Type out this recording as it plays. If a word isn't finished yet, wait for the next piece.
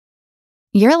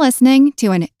You're listening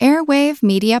to an Airwave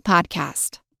Media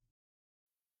Podcast.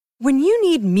 When you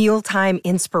need mealtime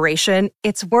inspiration,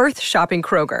 it's worth shopping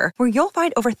Kroger, where you'll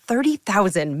find over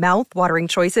 30,000 mouth-watering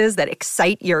choices that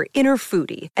excite your inner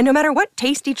foodie. And no matter what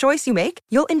tasty choice you make,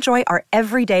 you'll enjoy our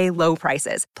everyday low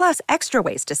prices, plus extra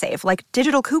ways to save, like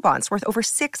digital coupons worth over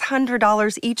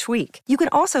 $600 each week. You can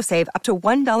also save up to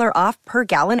 $1 off per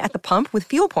gallon at the pump with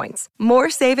fuel points.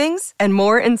 More savings and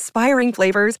more inspiring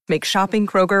flavors make shopping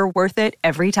Kroger worth it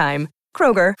every time.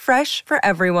 Kroger, fresh for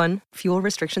everyone. Fuel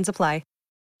restrictions apply.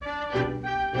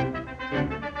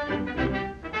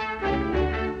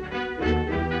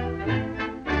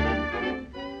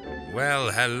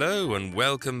 Well, hello and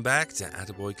welcome back to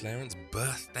Attaboy Clarence.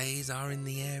 Birthdays are in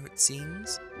the air, it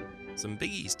seems. Some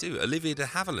biggies too. Olivia de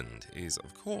Havilland is,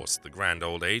 of course, the grand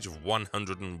old age of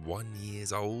 101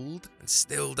 years old and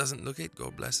still doesn't look it,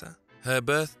 God bless her. Her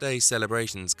birthday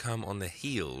celebrations come on the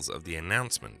heels of the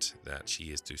announcement that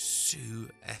she is to sue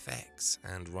FX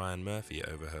and Ryan Murphy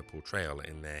over her portrayal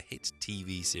in their hit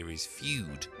TV series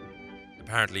Feud.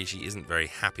 Apparently, she isn't very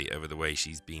happy over the way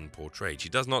she's been portrayed. She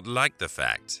does not like the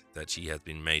fact that she has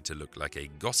been made to look like a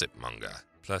gossip monger.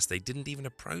 Plus, they didn't even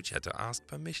approach her to ask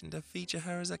permission to feature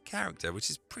her as a character,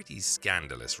 which is pretty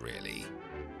scandalous, really.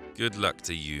 Good luck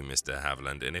to you, Mr.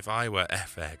 Havilland, and if I were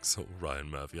FX or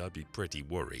Ryan Murphy, I'd be pretty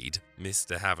worried.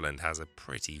 Mr. Havilland has a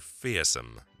pretty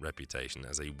fearsome reputation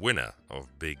as a winner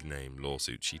of big-name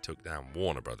lawsuits. She took down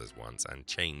Warner Brothers once and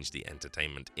changed the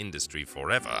entertainment industry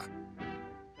forever.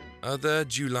 Other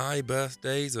July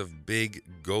birthdays of big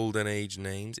golden age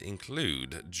names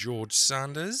include George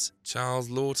Sanders, Charles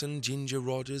Lawton, Ginger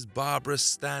Rogers, Barbara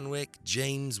Stanwyck,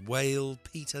 James Whale,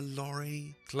 Peter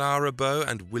Lorre, Clara Bow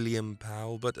and William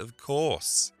Powell, but of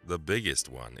course, the biggest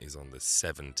one is on the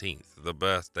 17th, the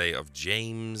birthday of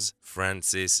James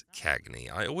Francis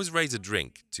Cagney. I always raise a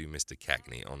drink to Mr.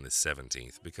 Cagney on the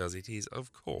 17th because it is,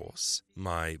 of course,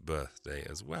 my birthday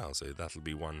as well, so that'll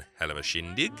be one hell of a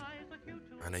shindig.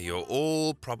 I know you're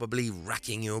all probably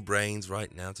racking your brains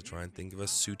right now to try and think of a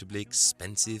suitably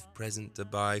expensive present to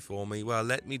buy for me. Well,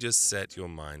 let me just set your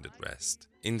mind at rest.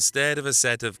 Instead of a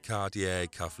set of Cartier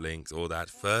cufflinks or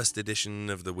that first edition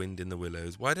of The Wind in the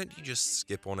Willows, why don't you just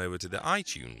skip on over to the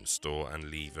iTunes store and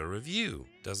leave a review?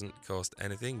 Doesn't cost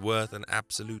anything, worth an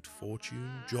absolute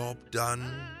fortune, job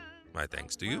done. My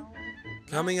thanks to you.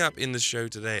 Coming up in the show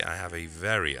today, I have a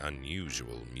very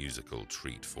unusual musical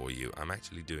treat for you. I'm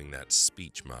actually doing that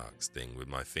speech marks thing with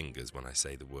my fingers when I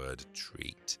say the word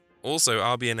treat. Also,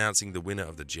 I'll be announcing the winner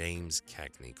of the James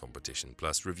Cagney competition,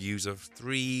 plus reviews of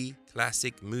 3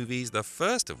 classic movies, the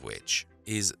first of which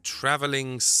is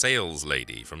Traveling Sales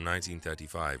Lady from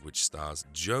 1935, which stars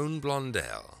Joan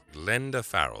Blondell, Glenda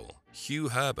Farrell, Hugh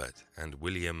Herbert, and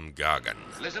William Gargan.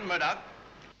 Listen, Murdoch.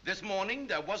 This morning,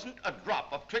 there wasn't a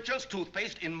drop of Twitchell's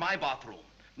toothpaste in my bathroom.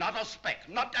 Not a speck,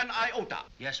 not an iota.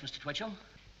 Yes, Mr. Twitchell?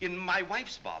 In my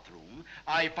wife's bathroom,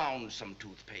 I found some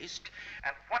toothpaste.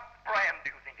 And what brand do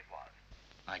you think it was?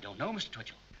 I don't know, Mr.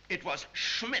 Twitchell. It was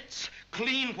Schmidt's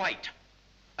Clean White.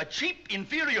 A cheap,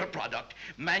 inferior product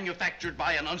manufactured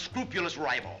by an unscrupulous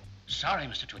rival. Sorry,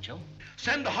 Mr. Twitchell.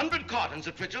 Send 100 cartons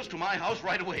of Twitchell's to my house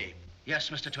right away.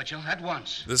 Yes, Mr. Twitchell, at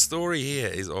once. The story here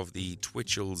is of the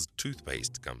Twitchell's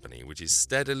Toothpaste Company, which is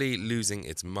steadily losing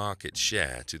its market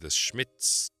share to the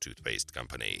Schmidt's Toothpaste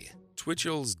Company.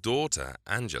 Twitchell's daughter,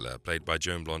 Angela, played by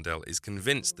Joan Blondell, is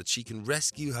convinced that she can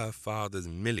rescue her father's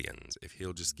millions if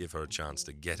he'll just give her a chance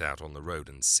to get out on the road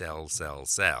and sell.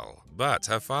 But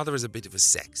her father is a bit of a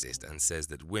sexist and says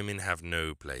that women have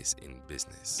no place in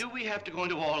business. Do we have to go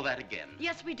into all that again?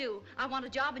 Yes, we do. I want a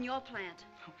job in your plant.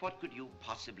 What could you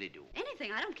possibly do?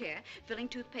 Anything, I don't care. Filling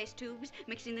toothpaste tubes,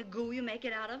 mixing the goo you make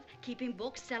it out of, keeping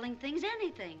books, selling things,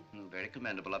 anything. Very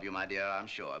commendable of you, my dear, I'm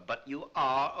sure. But you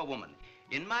are a woman.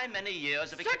 In my many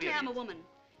years of experience... Certainly I'm a woman.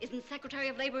 Isn't Secretary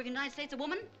of Labor of the United States a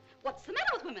woman? What's the matter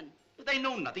with women? They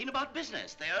know nothing about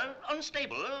business. They're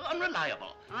unstable,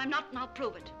 unreliable. I'm not, and I'll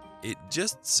prove it. It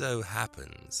just so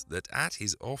happens that at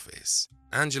his office,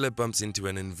 Angela bumps into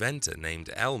an inventor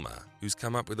named Elmer, who's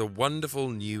come up with a wonderful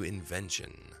new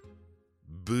invention.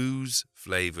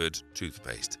 Booze-flavored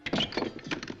toothpaste.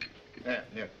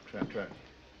 Here,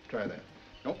 try that.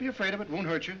 Don't be afraid of it, won't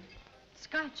hurt you.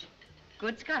 Scotch.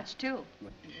 Good scotch, too.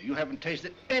 You haven't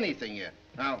tasted anything yet.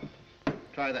 Now,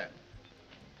 try that.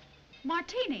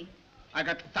 Martini. I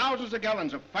got thousands of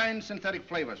gallons of fine synthetic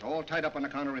flavors, all tied up on the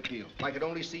counter repeal. If I could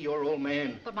only see your old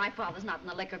man. But my father's not in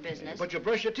the liquor business. But you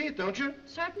brush your teeth, don't you?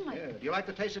 Certainly. Yeah. Do you like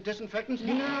the taste of disinfectants?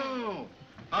 No.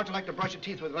 How'd you like to brush your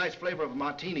teeth with a nice flavor of a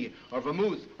martini or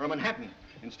vermouth or a Manhattan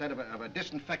instead of a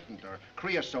disinfectant or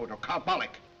creosote or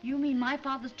carbolic? You mean my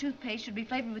father's toothpaste should be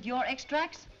flavored with your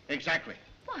extracts? Exactly.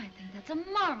 Well, I think that's a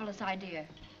marvelous idea.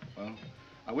 Well,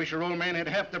 I wish your old man had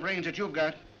half the brains that you've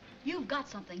got. You've got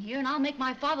something here, and I'll make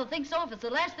my father think so if it's the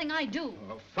last thing I do.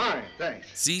 Oh, fine, thanks.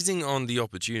 Seizing on the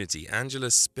opportunity, Angela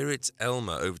spirits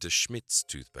Elmer over to Schmidt's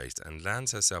Toothpaste and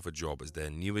lands herself a job as their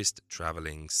newest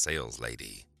traveling sales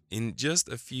lady. In just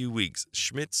a few weeks,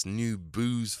 Schmidt's new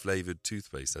booze-flavored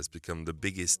toothpaste has become the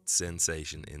biggest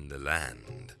sensation in the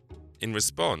land. In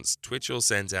response, Twitchell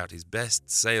sends out his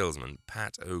best salesman,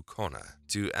 Pat O'Connor,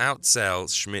 to outsell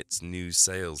Schmidt's new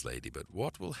sales lady. But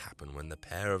what will happen when the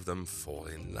pair of them fall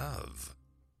in love?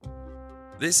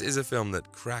 This is a film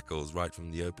that crackles right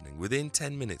from the opening. Within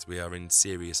 10 minutes, we are in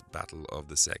serious battle of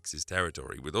the sexes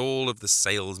territory, with all of the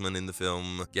salesmen in the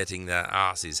film getting their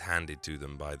asses handed to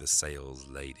them by the sales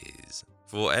ladies.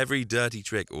 For every dirty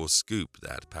trick or scoop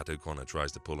that Pat O'Connor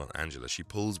tries to pull on Angela, she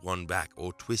pulls one back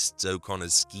or twists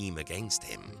O'Connor's scheme against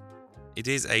him. It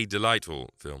is a delightful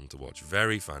film to watch.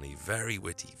 Very funny, very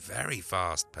witty, very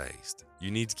fast-paced. You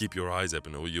need to keep your eyes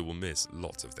open or you will miss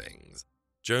lots of things.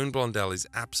 Joan Blondell is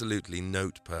absolutely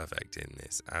note-perfect in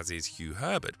this, as is Hugh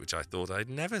Herbert, which I thought I'd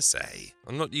never say.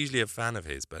 I'm not usually a fan of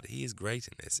his, but he is great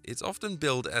in this. It's often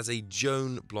billed as a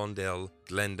Joan Blondell,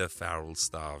 Glenda Farrell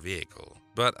star vehicle.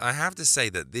 But I have to say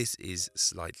that this is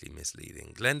slightly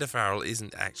misleading. Glenda Farrell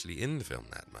isn't actually in the film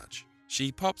that much.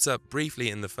 She pops up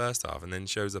briefly in the first half and then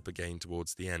shows up again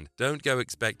towards the end. Don't go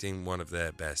expecting one of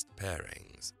their best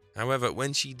pairings. However,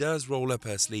 when she does roll up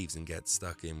her sleeves and get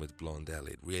stuck in with Blondell,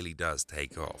 it really does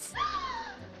take off.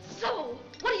 So,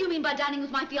 what do you mean by dining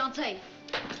with my fiancée?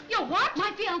 You're what?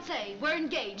 My fiancée. We're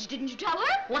engaged. Didn't you tell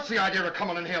her? What's the idea of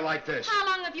coming in here like this? How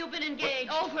long have you been engaged?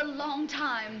 Oh, for a long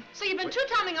time. So you've been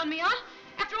two-timing on me, huh?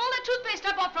 After all that toothpaste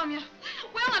I bought from you.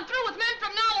 Well, I'm through with men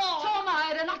from now on. So am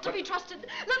I. They're not to be trusted.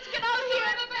 Let's get out of here.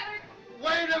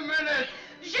 Wait a minute!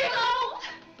 Gino!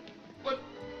 But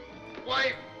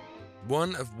why...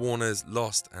 One of Warner's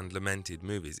lost and lamented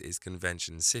movies is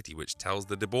Convention City, which tells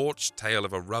the debauched tale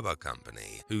of a rubber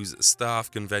company whose staff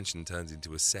convention turns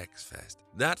into a sex fest.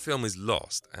 That film is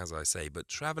lost, as I say, but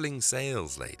Traveling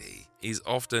Sales Lady is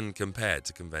often compared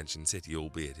to Convention City,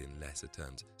 albeit in lesser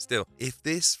terms. Still, if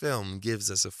this film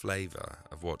gives us a flavour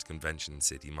of what Convention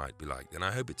City might be like, then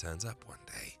I hope it turns up one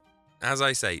day. As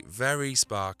I say, very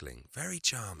sparkling, very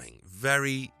charming,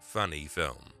 very funny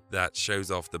film that shows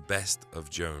off the best of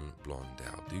Joan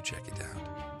Blondell. Do check it out.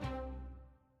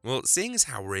 Well, seeing as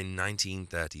how we're in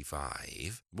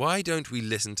 1935, why don't we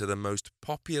listen to the most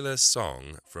popular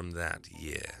song from that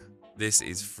year? This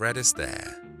is Fred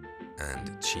Astaire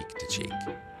and Cheek to Cheek.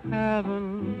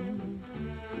 Heaven,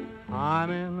 I'm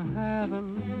in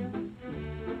heaven,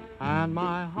 and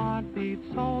my heart beats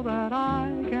so that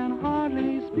I can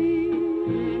hardly speak.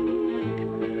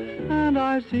 And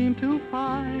I seem to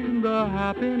find the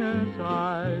happiness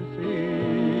I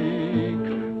seek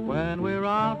when we're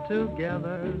out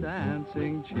together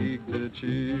dancing cheek to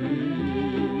cheek.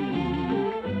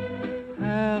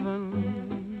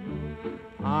 Heaven,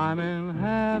 I'm in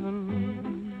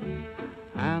heaven,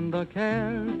 and the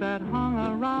cares that hung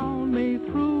around me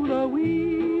through the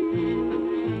week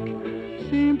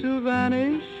seem to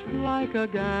vanish like a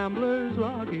gambler's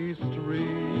lucky streak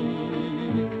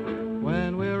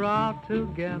when we're out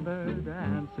together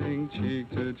dancing cheek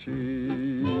to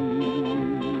cheek.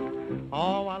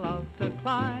 Oh, I love to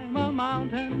climb a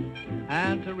mountain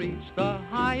and to reach the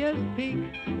highest peak,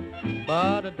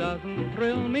 but it doesn't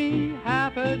thrill me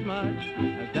half as much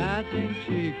as dancing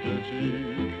cheek to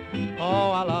cheek.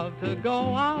 Oh, I love to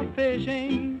go out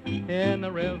fishing in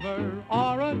the river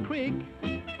or a creek,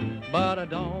 but I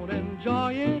don't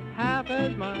enjoy it half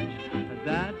as much as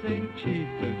dancing cheek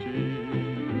to cheek.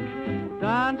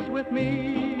 Dance with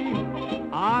me,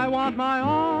 I want my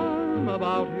arm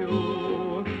about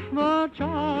you. The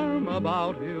charm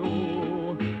about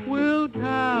you will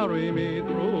carry me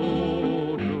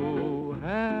through to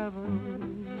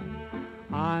heaven.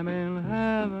 I'm in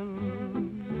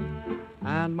heaven,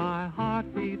 and my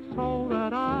heart beats so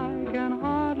that I can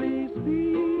hardly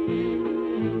speak.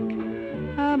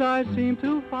 And I seem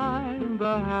to find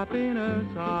the happiness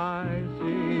I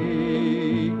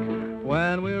seek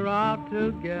when we're out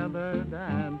together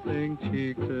dancing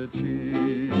cheek to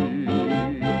cheek.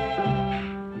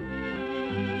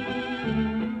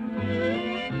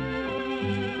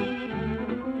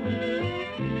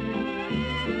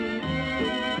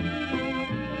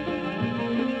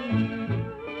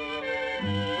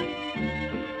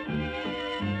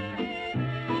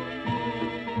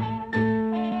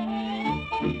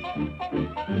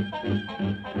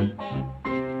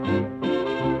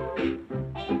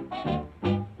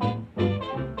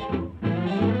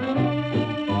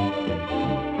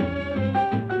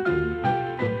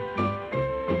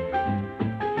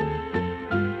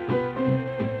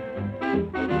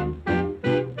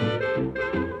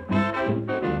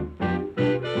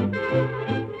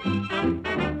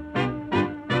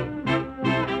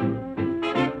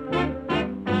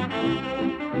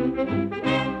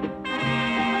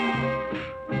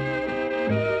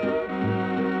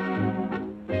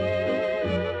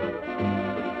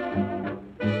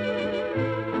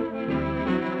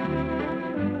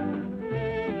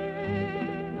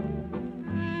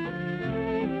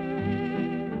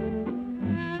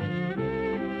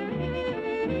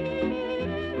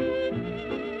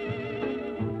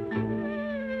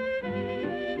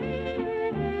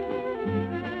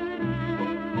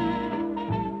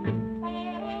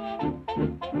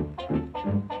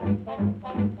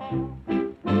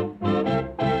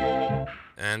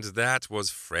 And that was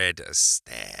Fred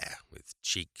Astaire with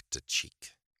Cheek to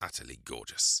Cheek. Utterly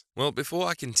gorgeous. Well, before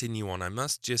I continue on, I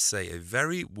must just say a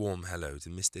very warm hello to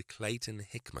Mr. Clayton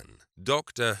Hickman,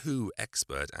 Doctor Who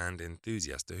expert and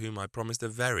enthusiast, to whom I promised a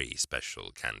very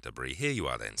special Canterbury. Here you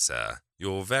are then, sir.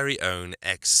 Your very own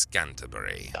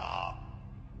ex-Canterbury.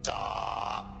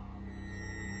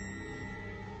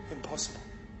 Impossible.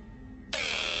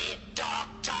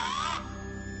 Doctor!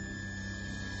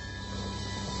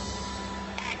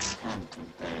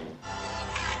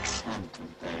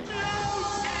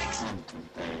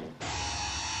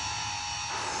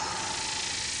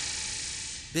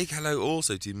 Big hello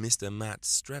also to Mr. Matt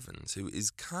Strevens, who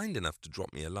is kind enough to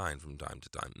drop me a line from time to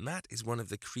time. Matt is one of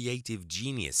the creative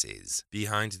geniuses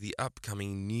behind the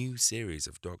upcoming new series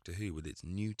of Doctor Who with its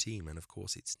new team and, of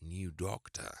course, its new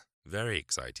Doctor. Very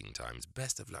exciting times.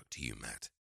 Best of luck to you, Matt.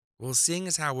 Well, seeing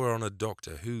as how we're on a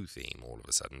Doctor Who theme all of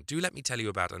a sudden, do let me tell you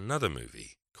about another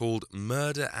movie called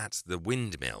Murder at the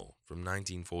Windmill from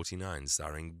 1949,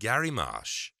 starring Gary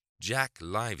Marsh, Jack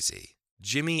Livesey,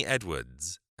 Jimmy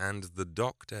Edwards, and the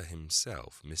Doctor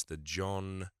himself, Mr.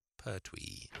 John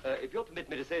Pertwee. If you'll permit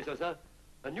me to say so, sir,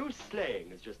 a new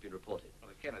slaying has just been reported. Well,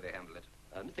 Kennedy handled it.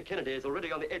 Mr. Kennedy is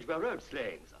already on the Edgware Road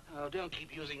slaying, sir. Oh, don't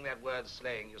keep using that word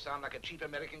slaying. You sound like a cheap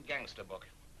American gangster book.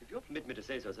 If you'll permit me to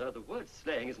say so, sir, the word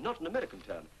slaying is not an American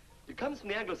term. It comes from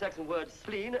the Anglo-Saxon word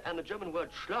spleen and the German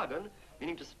word schlagen,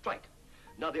 meaning to strike.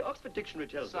 Now, the Oxford Dictionary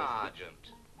tells us...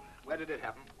 Sergeant, where did it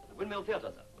happen? The Windmill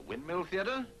Theatre, sir. The Windmill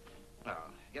Theatre? Oh,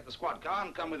 get the squad car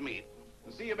and come with me.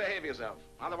 And see you behave yourself.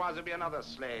 Otherwise there'll be another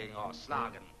slaying or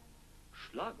slagen.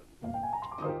 Schlagen?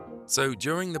 So,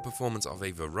 during the performance of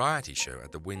a variety show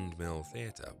at the Windmill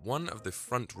Theatre, one of the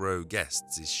front row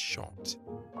guests is shot.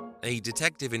 A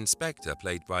detective inspector,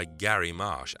 played by Gary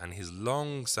Marsh, and his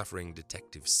long-suffering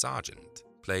detective sergeant,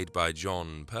 played by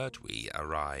John Pertwee,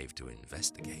 arrive to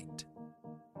investigate.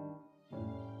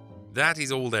 That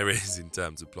is all there is in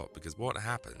terms of plot, because what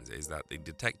happens is that the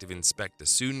detective inspector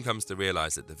soon comes to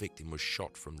realize that the victim was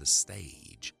shot from the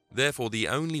stage. Therefore, the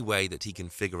only way that he can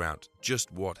figure out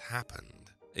just what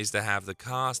happened is to have the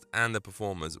cast and the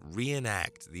performers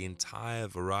reenact the entire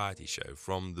variety show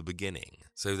from the beginning,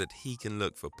 so that he can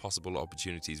look for possible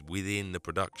opportunities within the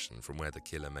production from where the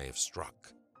killer may have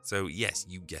struck. So yes,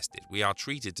 you guessed it, we are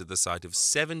treated to the sight of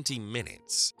 70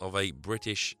 minutes of a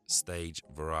British stage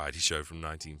variety show from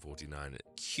 1949.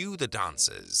 Cue the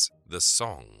dancers, the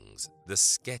songs, the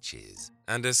sketches,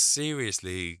 and a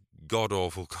seriously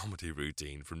god-awful comedy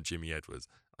routine from Jimmy Edwards.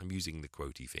 I'm using the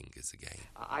quotey fingers again.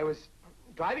 I was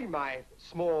driving my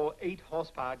small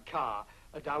 8-horsepower car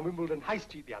down Wimbledon High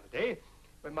Street the other day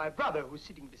when my brother, who was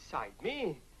sitting beside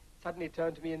me, suddenly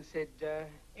turned to me and said,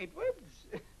 Edwards?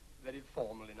 Very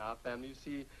formal in our family. You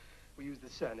see, we use the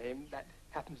surname. That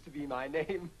happens to be my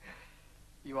name.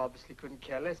 You obviously couldn't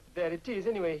care less, but there it is.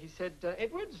 Anyway, he said,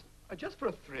 Edwards, just for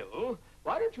a thrill,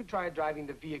 why don't you try driving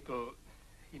the vehicle,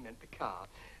 he meant the car,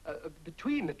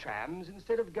 between the trams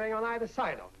instead of going on either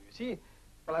side of them, you see?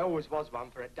 Well, I always was one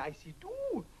for a dicey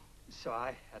do, so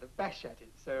I had a bash at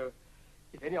it. So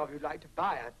if any of you'd like to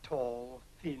buy a tall,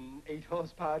 thin,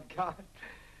 8-horsepower car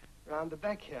round the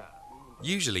back here.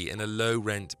 Usually in a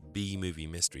low-rent B-movie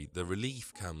mystery, the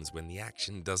relief comes when the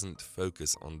action doesn't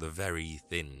focus on the very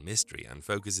thin mystery and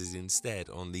focuses instead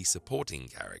on the supporting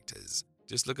characters.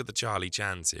 Just look at the Charlie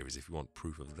Chan series if you want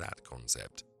proof of that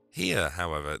concept. Here,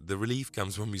 however, the relief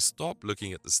comes when we stop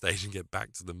looking at the stage and get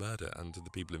back to the murder and to the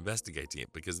people investigating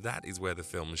it, because that is where the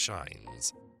film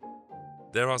shines.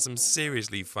 There are some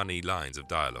seriously funny lines of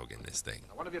dialogue in this thing.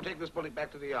 Now, one of you take this bullet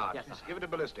back to the yard. Yes, sir. Give it to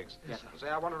ballistics. Yes, sir. Say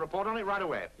I want a report on it right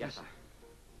away. Yes, sir.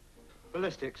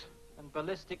 Ballistics. And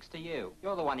ballistics to you.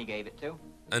 You're the one he gave it to.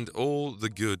 And all the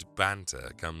good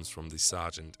banter comes from the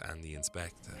sergeant and the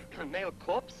inspector. A male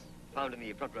corpse found in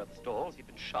the front row of the stalls. He'd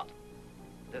been shot.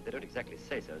 They don't exactly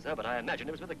say so, sir, but I imagine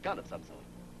it was with a gun of some sort.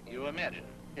 You imagine?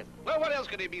 Yes. Well, what else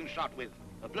could he have been shot with?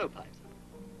 A blowpipe,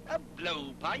 sir. A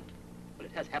blowpipe? Well,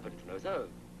 it has happened, you know, sir.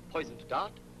 Poisoned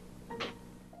dart.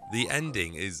 The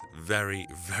ending is very,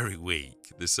 very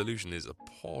weak. The solution is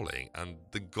appalling, and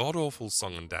the god-awful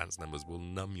song and dance numbers will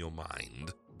numb your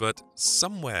mind. But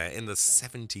somewhere in the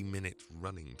 70-minute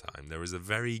running time, there is a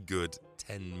very good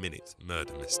 10-minute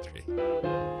murder mystery.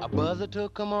 A buzzer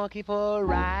took a monkey for a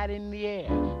ride in the air.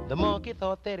 The monkey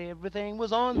thought that everything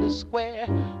was on the square.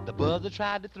 The buzzer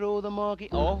tried to throw the monkey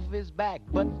off his back,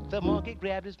 but the monkey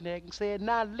grabbed his neck and said,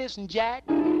 "Now listen, Jack,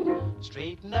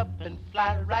 straighten up and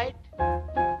fly right.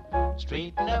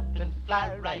 Straighten up and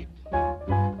fly right.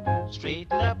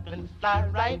 Straighten up and fly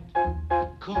right.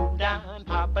 Cool down,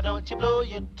 Papa, don't you blow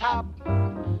your top.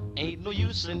 Ain't no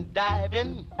use in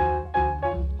diving.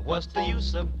 What's the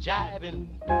use of jiving?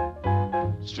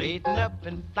 Straighten up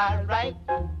and fly right.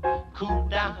 Cool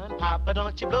down, Papa,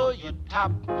 don't you blow your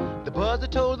top. The buzzer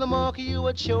told the monkey you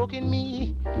were choking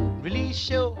me. Release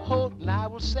your hold and I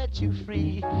will set you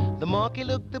free. The monkey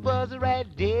looked the buzzer right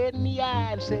dead in the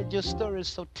eye and said, your story's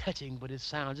so touching, but it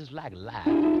sounds just like a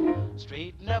lie.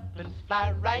 Straighten up and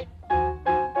fly right.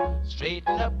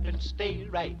 Straighten up and stay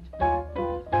right.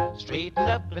 Straighten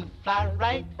up and fly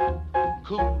right.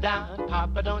 Cool down,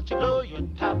 Papa, don't you blow your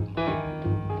top.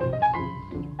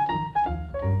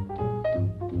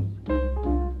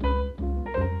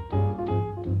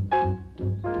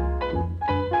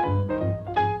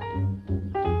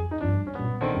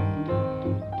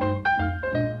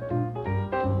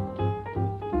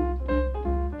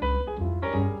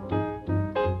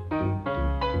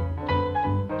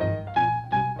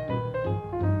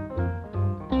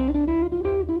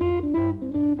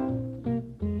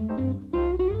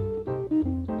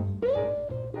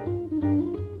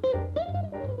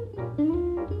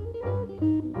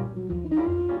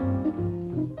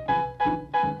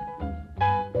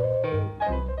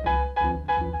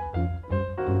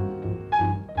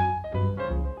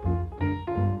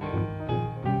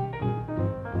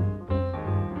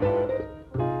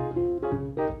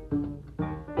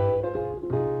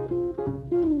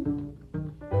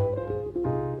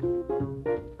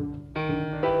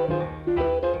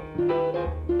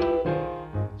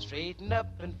 Straighten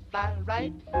up and fly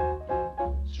right.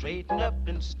 Straighten up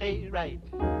and stay right.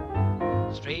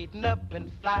 Straighten up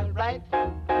and fly right.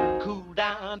 Cool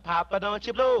down, Papa, don't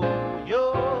you blow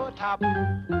your top.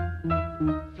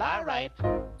 Fly right.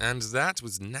 And that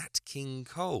was Nat King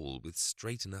Cole with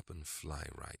Straighten Up and Fly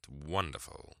Right.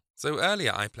 Wonderful. So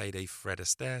earlier I played a Fred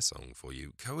Astaire song for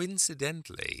you.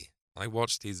 Coincidentally, I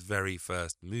watched his very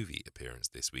first movie appearance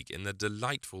this week in the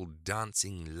delightful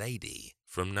Dancing Lady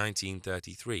from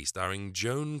 1933, starring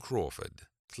Joan Crawford,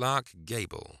 Clark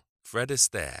Gable, Fred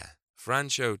Astaire,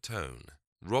 Franchot Tone,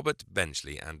 Robert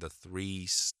Benchley, and the Three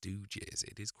Stooges.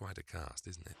 It is quite a cast,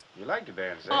 isn't it? You like to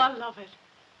dance, eh? Oh, I love it.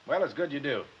 Well, it's good you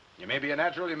do. You may be a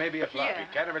natural, you may be a flop. Yeah. You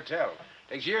can't ever tell.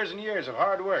 Takes years and years of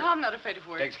hard work. Oh, I'm not afraid of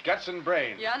work. Takes guts and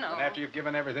brains. Yeah, I know. And after you've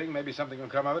given everything, maybe something will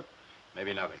come of it,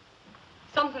 maybe nothing.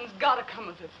 Something's got to come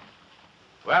of it.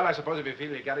 Well, I suppose if you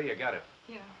feel you got it, you got it.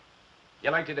 Yeah. You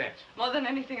like to dance? More than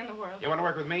anything in the world. You want to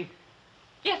work with me?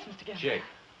 Yes, Mr. Gensler. Shake.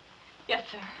 Yes,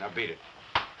 sir. Now beat it.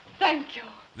 Thank you.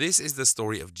 This is the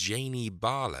story of Janie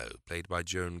Barlow, played by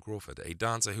Joan Crawford, a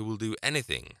dancer who will do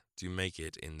anything to make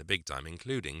it in the big time,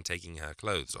 including taking her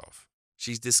clothes off.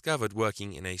 She's discovered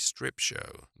working in a strip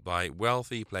show by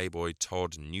wealthy playboy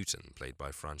Todd Newton, played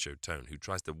by Franchot Tone, who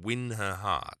tries to win her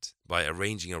heart by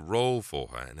arranging a role for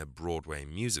her in a Broadway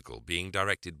musical being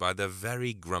directed by the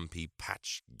very grumpy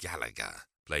Patch Gallagher,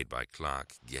 played by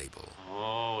Clark Gable.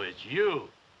 Oh, it's you.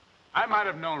 I might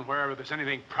have known wherever there's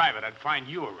anything private, I'd find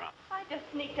you around. I just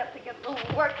sneaked up to get a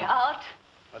little workout.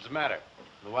 What's the matter?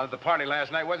 The one at the party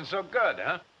last night wasn't so good,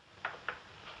 huh?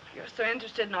 If you're so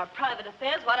interested in our private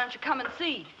affairs, why don't you come and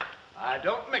see? I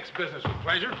don't mix business with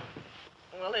pleasure.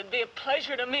 Well, it'd be a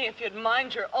pleasure to me if you'd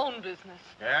mind your own business.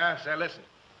 Yeah, say, listen.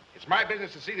 It's my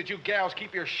business to see that you gals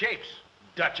keep your shapes,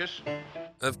 Duchess.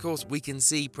 Of course, we can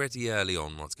see pretty early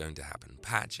on what's going to happen.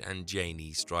 Patch and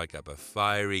Janie strike up a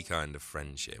fiery kind of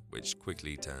friendship, which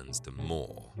quickly turns to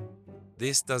more.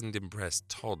 This doesn't impress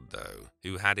Todd, though,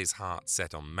 who had his heart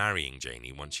set on marrying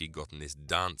Janie once she'd gotten this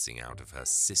dancing out of her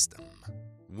system.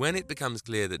 When it becomes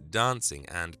clear that dancing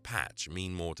and Patch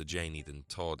mean more to Janie than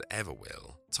Todd ever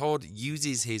will, Todd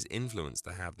uses his influence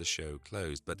to have the show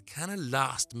closed, but can a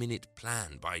last-minute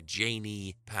plan by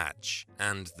Janie, Patch,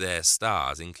 and their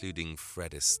stars, including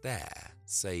Fred Astaire,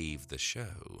 save the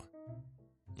show?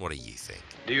 What do you think?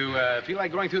 Do you feel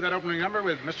like going through that opening number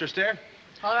with Mr. Astaire?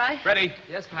 All right. Ready?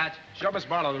 Yes, Patch. Show Miss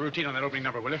Barlow the routine on that opening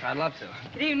number, will you? I'd love to.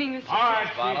 Good evening, Mr. All right,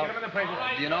 Chair. Barlow. Get him in the paper.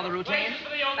 Do you know the routine?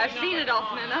 I've seen it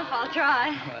often enough. I'll try.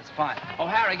 Oh, that's fine. Oh,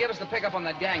 Harry, give us the pickup on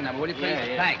that gang number, will you, please?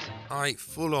 Yeah. Thanks. I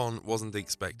full-on wasn't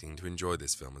expecting to enjoy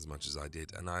this film as much as I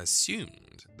did, and I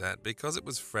assumed that because it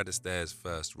was Fred Astaire's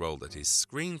first role that his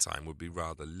screen time would be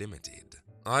rather limited.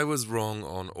 I was wrong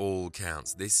on all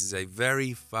counts. This is a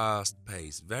very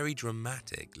fast-paced, very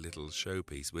dramatic little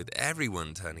showpiece with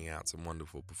everyone turning out some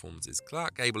wonderful performances.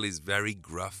 Clark Gable is very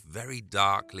gruff, very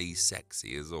darkly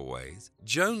sexy as always.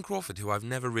 Joan Crawford, who I've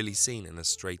never really seen in a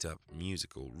straight-up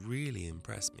musical, really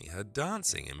impressed me. Her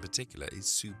dancing in particular is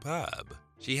superb.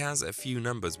 She has a few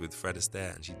numbers with Fred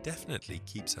Astaire and she definitely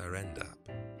keeps her end up.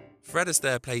 Fred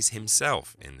Astaire plays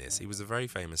himself in this. He was a very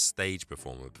famous stage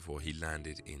performer before he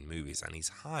landed in movies, and he's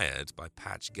hired by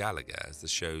Patch Gallagher as the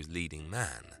show's leading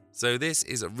man. So this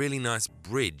is a really nice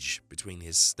bridge between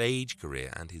his stage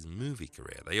career and his movie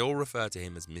career. They all refer to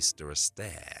him as Mr.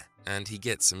 Astaire, and he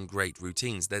gets some great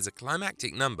routines. There's a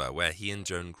climactic number where he and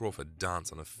Joan Crawford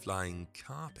dance on a flying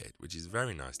carpet, which is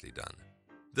very nicely done.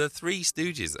 The Three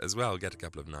Stooges as well get a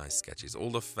couple of nice sketches.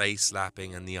 All the face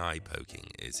slapping and the eye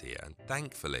poking is here, and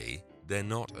thankfully they're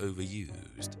not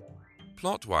overused.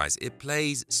 Plot-wise, it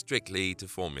plays strictly to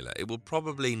formula. It will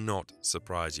probably not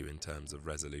surprise you in terms of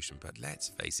resolution, but let's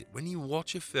face it, when you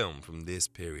watch a film from this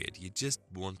period, you just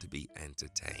want to be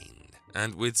entertained.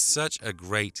 And with such a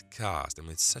great cast, and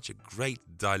with such a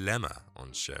great dilemma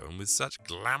on show, and with such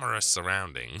glamorous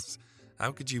surroundings,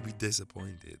 how could you be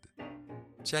disappointed?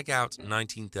 Check out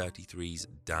 1933's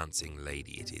Dancing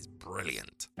Lady. It is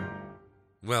brilliant.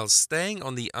 Well, staying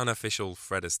on the unofficial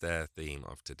Fred Astaire theme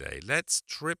of today, let's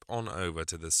trip on over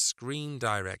to the Screen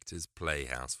Directors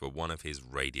Playhouse for one of his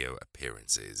radio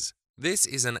appearances. This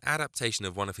is an adaptation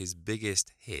of one of his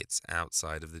biggest hits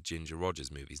outside of the Ginger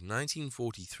Rogers movies,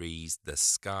 1943's The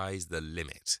Sky's the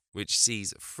Limit, which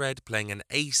sees Fred playing an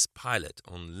ace pilot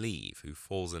on leave who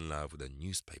falls in love with a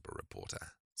newspaper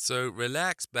reporter. So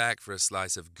relax back for a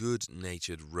slice of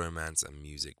good-natured romance and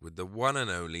music with the one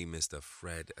and only Mr.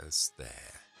 Fred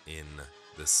Astaire in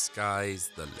The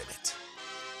Sky's the Limit.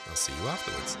 I'll see you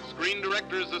afterwards. Screen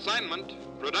Director's Assignment.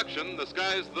 Production, The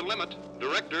Sky's the Limit.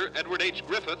 Director, Edward H.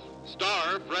 Griffith.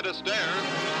 Star, Fred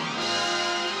Astaire.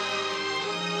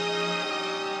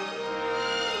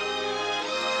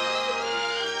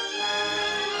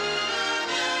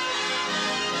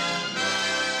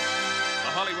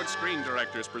 Screen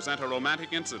Directors present a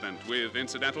romantic incident with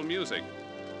incidental music.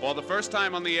 For the first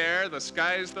time on the air, The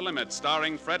Sky's the Limit,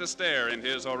 starring Fred Astaire in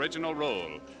his original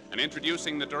role, and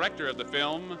introducing the director of the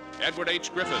film, Edward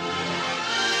H. Griffith.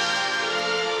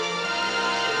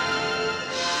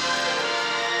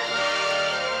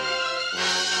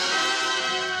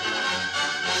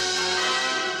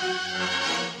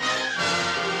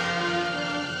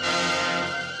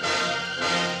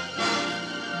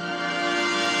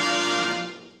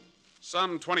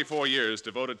 Some 24 years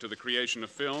devoted to the creation of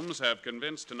films have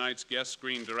convinced tonight's guest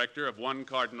screen director of one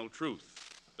cardinal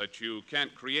truth, that you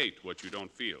can't create what you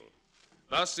don't feel.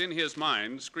 Thus, in his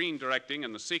mind, screen directing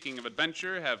and the seeking of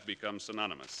adventure have become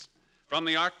synonymous. From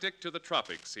the Arctic to the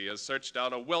tropics, he has searched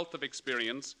out a wealth of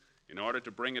experience in order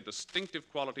to bring a distinctive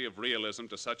quality of realism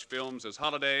to such films as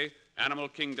Holiday, Animal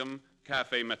Kingdom,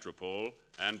 Café Metropole,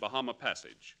 and Bahama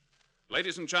Passage.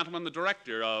 Ladies and gentlemen, the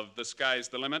director of The Sky's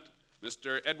the Limit,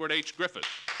 Mr. Edward H. Griffith.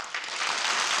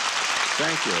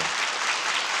 Thank you.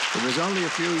 It was only a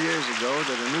few years ago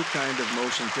that a new kind of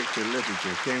motion picture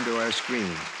literature came to our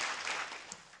screen.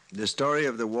 The story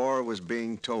of the war was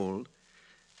being told,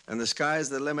 and The Sky's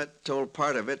the Limit told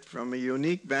part of it from a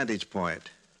unique vantage point.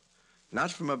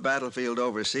 Not from a battlefield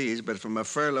overseas, but from a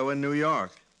furlough in New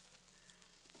York.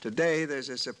 Today, there's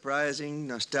a surprising,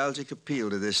 nostalgic appeal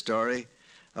to this story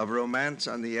of romance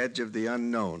on the edge of the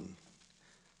unknown.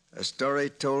 A story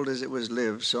told as it was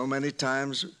lived so many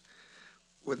times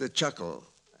with a chuckle,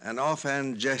 an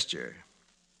offhand gesture.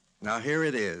 Now here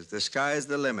it is, The Sky's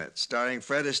the Limit, starring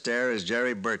Fred Astaire as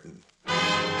Jerry Burton.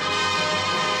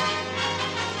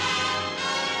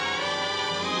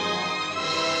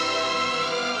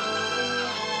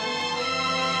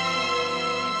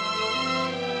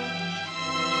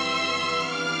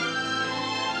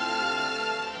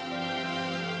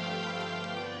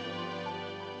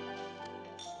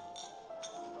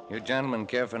 You gentlemen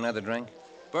care for another drink?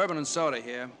 Bourbon and soda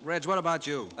here. Reg, what about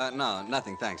you? No,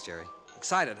 nothing, thanks, Jerry.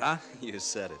 Excited, huh? You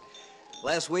said it.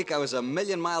 Last week I was a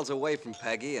million miles away from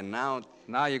Peggy, and now...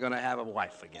 Now you're gonna have a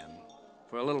wife again.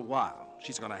 For a little while.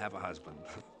 She's gonna have a husband.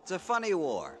 It's a funny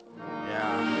war.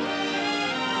 Yeah.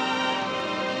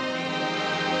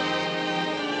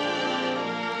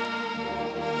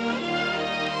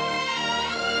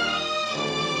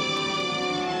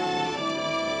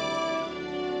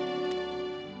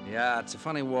 Yeah, it's a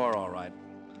funny war, all right.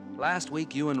 Last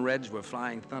week, you and Reg were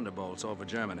flying Thunderbolts over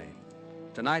Germany.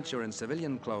 Tonight, you're in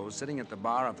civilian clothes, sitting at the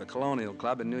bar of the Colonial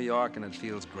Club in New York, and it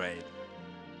feels great.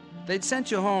 They'd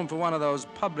sent you home for one of those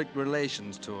public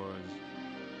relations tours.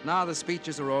 Now the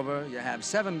speeches are over, you have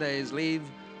 7 days leave,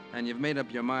 and you've made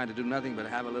up your mind to do nothing but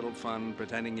have a little fun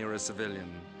pretending you're a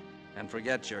civilian. And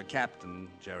forget your captain,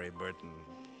 Jerry Burton.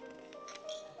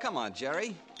 Come on,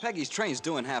 Jerry. Peggy's train's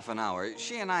due in half an hour.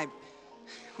 She and I...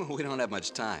 we don't have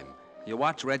much time. You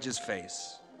watch Reg's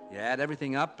face. You add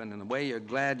everything up, and in a way, you're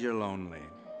glad you're lonely.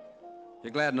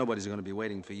 You're glad nobody's going to be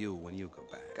waiting for you when you go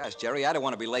back. Gosh, Jerry, I don't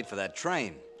want to be late for that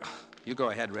train. You go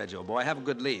ahead, Reg, old boy. Have a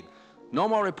good lead. No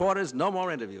more reporters, no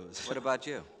more interviews. What about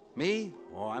you? Me?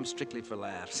 Oh, I'm strictly for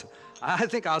laughs. I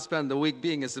think I'll spend the week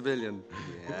being a civilian.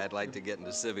 Yeah, I'd like to get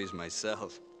into civvies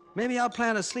myself. Maybe I'll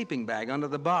plant a sleeping bag under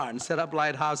the bar and set up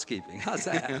light housekeeping. How's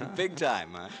that? Big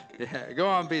time, huh? Yeah, go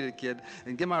on, beat it, kid.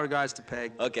 And give my regards to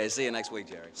Peg. Okay, see you next week,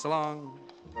 Jerry. So long.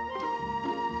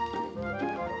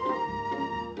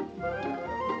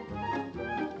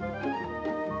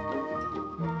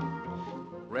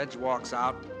 Reg walks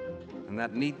out, and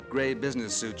that neat gray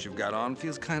business suit you've got on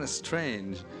feels kind of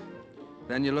strange.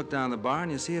 Then you look down the bar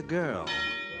and you see a girl.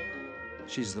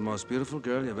 She's the most beautiful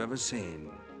girl you've ever seen.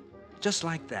 Just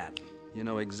like that, you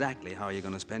know exactly how you're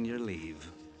going to spend your leave.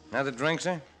 Another drink,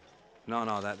 sir?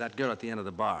 No, that girl at the end of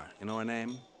the bar. You know her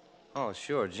name? Oh,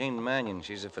 sure, Jean Mannion.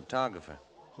 She's a photographer.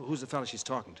 Who's the fella she's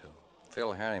talking to?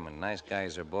 Phil Harriman. Nice guy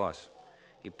is her boss.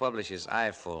 He publishes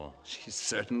Eyeful. She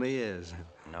certainly is.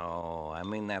 No, I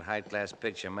mean that high-class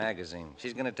picture magazine.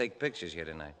 She's going to take pictures here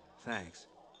tonight. Thanks.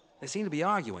 They seem to be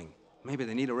arguing. Maybe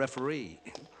they need a referee.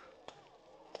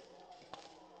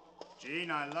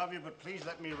 Jean, I love you, but please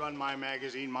let me run my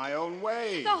magazine my own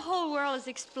way. The whole world is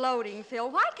exploding, Phil.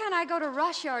 Why can't I go to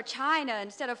Russia or China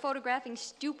instead of photographing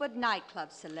stupid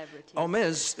nightclub celebrities? Oh,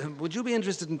 miss, would you be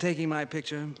interested in taking my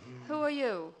picture? Who are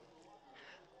you?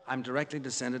 I'm directly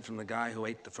descended from the guy who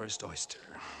ate the first oyster.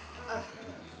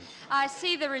 I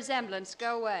see the resemblance.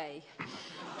 Go away.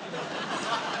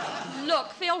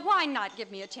 Look, Phil, why not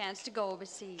give me a chance to go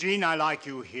overseas? Jean, I like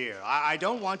you here. I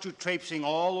don't want you traipsing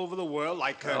all over the world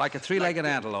like a... Like a three-legged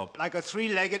antelope. Like a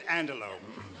three-legged antelope.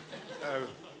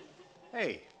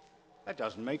 Hey, that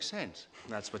doesn't make sense.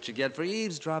 That's what you get for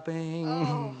eavesdropping.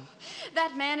 Oh,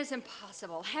 that man is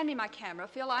impossible. Hand me my camera,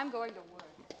 Phil. I'm going to work.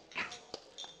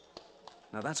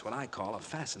 Now, that's what I call a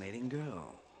fascinating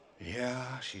girl.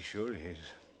 Yeah, she sure is.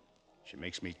 She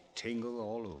makes me tingle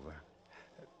all over.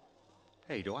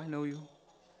 Hey, do I know you?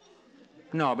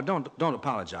 No, but don't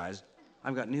apologize.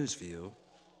 I've got news for you.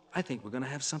 I think we're going to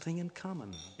have something in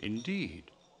common.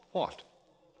 Indeed. What?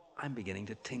 I'm beginning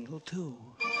to tingle, too.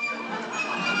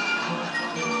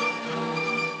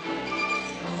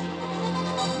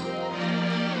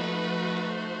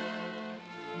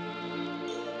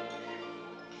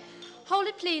 Hold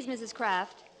it, please, Mrs.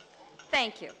 Kraft.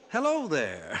 Thank you. Hello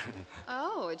there.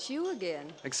 Oh, it's you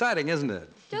again. Exciting, isn't it?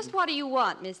 Just what do you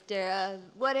want, Mr.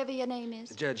 Whatever your name is?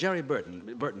 Jerry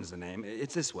Burton. Burton's the name.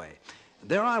 It's this way.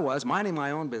 There I was, minding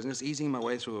my own business, easing my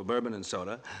way through a bourbon and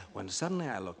soda, when suddenly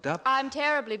I looked up. I'm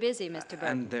terribly busy, Mr. Burton.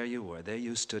 And there you were. There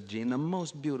you stood, Jean, the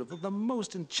most beautiful, the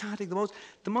most enchanting,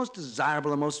 the most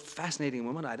desirable, the most fascinating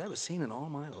woman I'd ever seen in all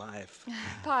my life.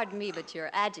 Pardon me, but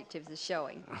your adjectives are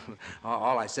showing.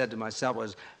 All I said to myself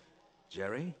was,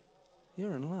 Jerry,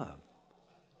 you're in love.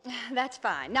 That's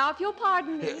fine. Now, if you'll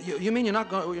pardon me... You mean you're not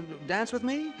going to dance with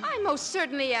me? I most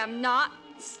certainly am not.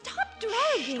 Stop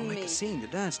dragging Don't me. make a scene. You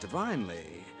dance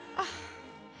divinely.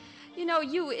 You know,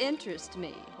 you interest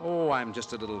me. Oh, I'm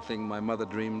just a little thing my mother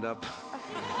dreamed up.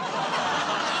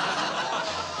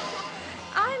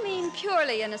 I mean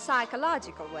purely in a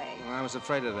psychological way. I was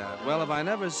afraid of that. Well, if I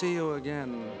never see you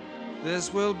again,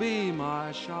 this will be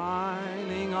my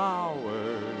shining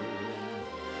hour.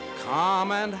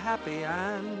 Calm and happy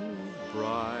and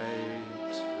bright.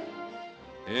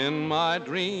 In my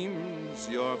dreams,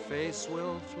 your face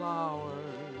will flower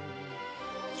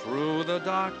through the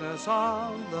darkness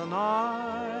of the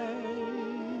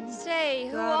night. Say,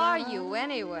 who are you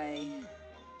anyway?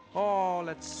 Oh,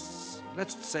 let's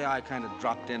say I kind of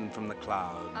dropped in from the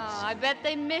clouds. Oh, I bet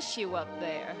they miss you up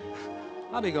there.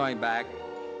 I'll be going back,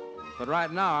 but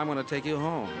right now I'm going to take you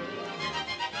home.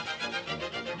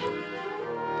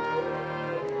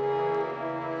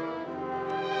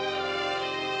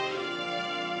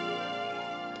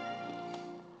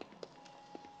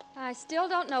 I still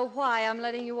don't know why I'm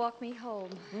letting you walk me home.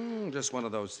 Just one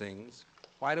of those things.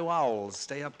 Why do owls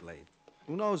stay up late?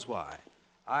 Who knows why?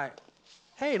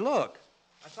 Hey, look.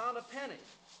 I found a penny.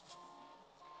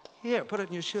 Here, put it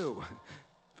in your shoe.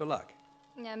 For luck.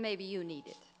 Yeah, maybe you need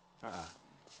it.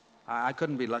 I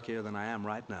couldn't be luckier than I am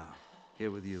right now,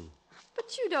 here with you.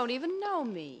 But you don't even know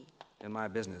me. In my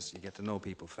business, you get to know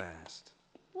people fast.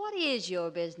 What is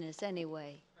your business,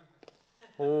 anyway?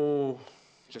 Oh,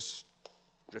 just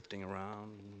drifting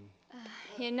around.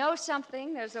 You know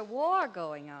something? There's a war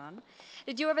going on.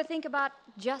 Did you ever think about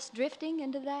just drifting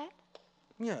into that?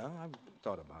 Yeah, I've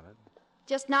thought about it.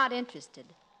 Just not interested?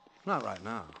 Not right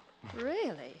now.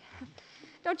 Really?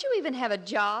 Don't you even have a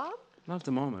job? Not at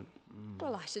the moment.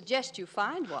 Well, I suggest you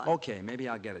find one. Okay, maybe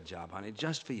I'll get a job, honey,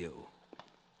 just for you.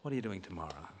 What are you doing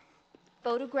tomorrow?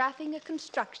 Photographing a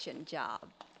construction job.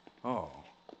 Oh,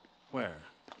 where?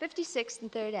 56th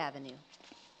and 3rd Avenue.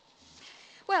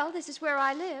 Well, this is where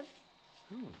I live.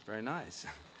 Oh, very nice.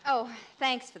 Oh,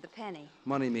 thanks for the penny.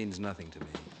 Money means nothing to me.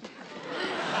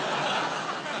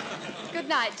 Good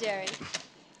night, Jerry.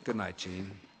 Good night,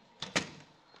 Jean.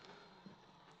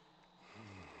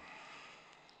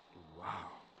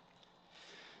 Wow.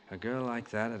 A girl like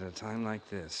that at a time like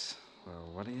this. Well,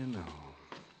 what do you know?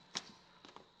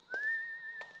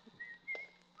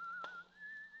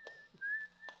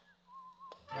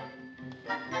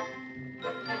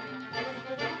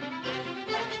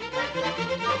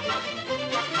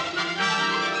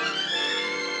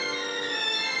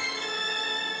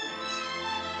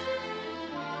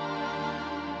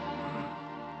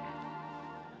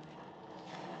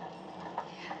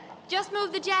 Just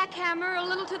move the jackhammer a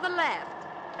little to the left.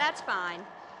 That's fine.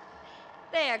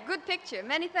 There, good picture.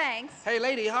 Many thanks. Hey,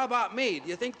 lady, how about me? Do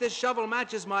you think this shovel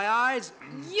matches my eyes?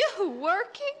 You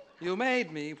working? You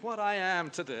made me what I am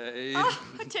today. Oh,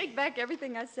 I take back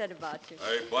everything I said about you.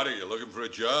 Hey, buddy, you looking for a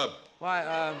job?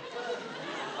 Why,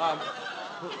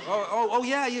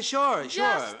 yeah, you sure.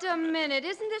 Just a minute.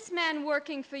 Isn't this man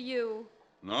working for you?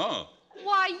 No.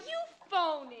 Why, you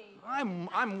phony.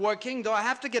 I'm working. Do I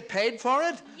have to get paid for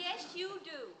it? Yes, you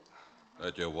do.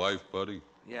 That your wife, buddy?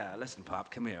 Yeah, listen, Pop,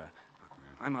 come here.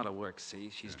 I'm out of work, see?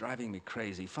 She's driving me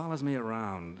crazy, follows me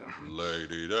around.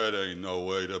 Lady, that ain't no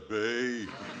way to be.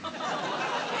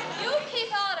 You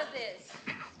keep out of this.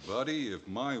 Buddy, if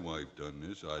my wife done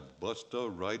this, I'd bust her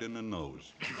right in the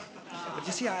nose. But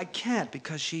you see, I can't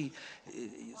because she...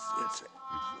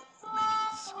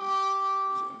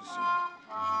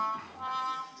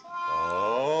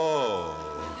 Oh.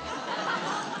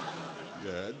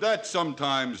 Yeah, that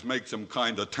sometimes makes them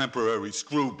kind of temporary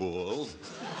screwball.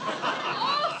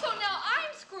 Oh, so now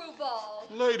I'm screwball.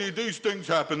 Lady, these things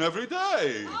happen every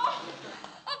day. Oh,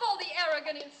 of all the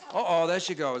arrogant insults. Uh-oh, there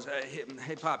she goes.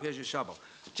 Hey, Pop, here's your shovel.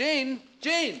 Jean!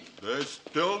 There's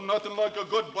still nothing like a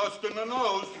good bust in the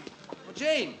nose. Well,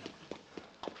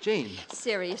 Jean!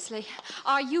 Seriously,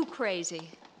 are you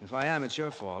crazy? If I am, it's your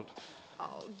fault.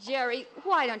 Oh, Jerry,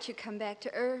 why don't you come back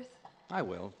to Earth? I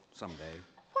will, someday.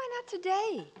 Why not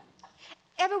today?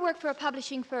 Ever work for a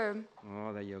publishing firm?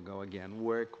 Oh, there you go again.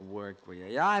 Work. Well,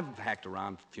 yeah, I've hacked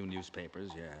around a few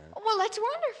newspapers, yeah. Well, that's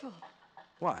wonderful.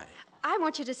 Why? I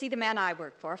want you to see the man I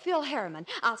work for, Phil Harriman.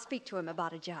 I'll speak to him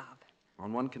about a job.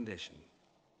 On one condition.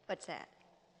 What's that?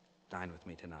 Dine with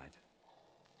me tonight.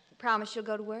 You promise you'll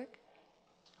go to work?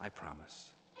 I promise.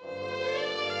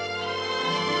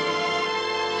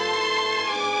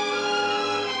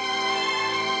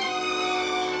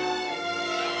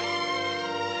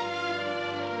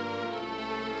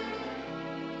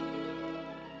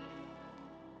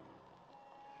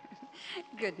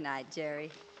 Good night,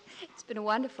 Jerry. It's been a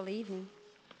wonderful evening.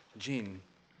 Jean,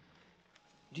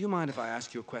 do you mind if I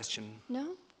ask you a question?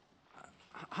 No?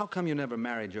 How come you never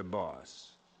married your boss?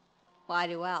 Why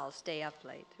do Al stay up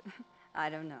late? I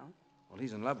don't know. Well,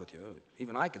 he's in love with you.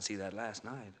 Even I could see that last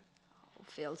night. Oh,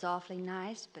 Phil's awfully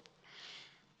nice, but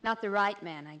not the right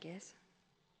man, I guess.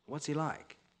 What's he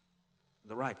like?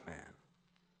 The right man.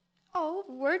 Oh,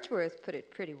 Wordsworth put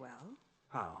it pretty well.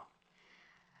 How?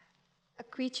 A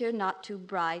creature not too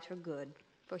bright or good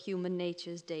for human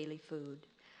nature's daily food,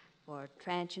 for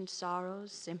transient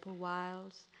sorrows, simple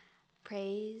wiles,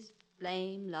 praise,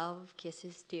 blame, love,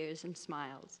 kisses, tears, and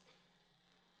smiles.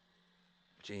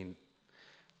 Jean,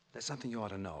 there's something you ought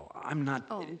to know. I'm not...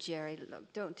 Oh, Jerry,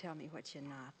 look, don't tell me what you're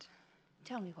not.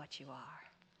 Tell me what you are.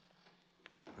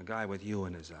 A guy with you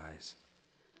in his eyes.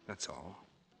 That's all.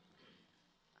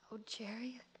 Oh,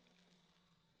 Jerry.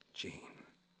 Jean.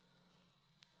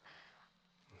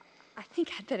 I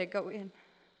think I'd better go in.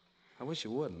 I wish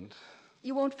you wouldn't.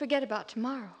 You won't forget about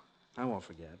tomorrow. I won't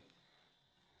forget.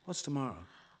 What's tomorrow?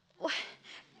 Well,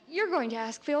 you're going to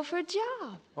ask Phil for a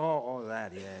job. Oh,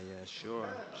 that. Yeah, sure.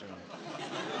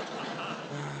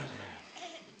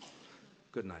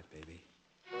 Good night, baby.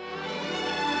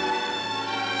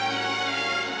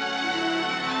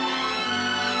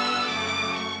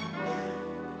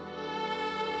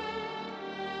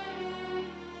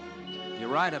 You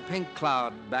ride a pink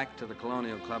cloud back to the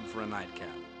Colonial Club for a nightcap.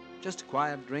 Just a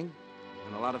quiet drink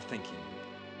and a lot of thinking.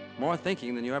 More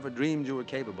thinking than you ever dreamed you were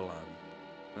capable of.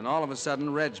 Then all of a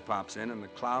sudden, Reg pops in and the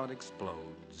cloud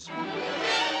explodes.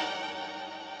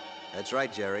 That's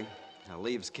right, Jerry. Now,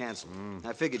 leave's canceled.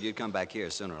 I figured you'd come back here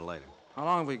sooner or later. How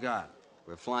long have we got?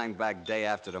 We're flying back day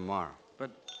after tomorrow.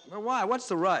 But why? What's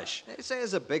the rush? They say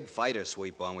there's a big fighter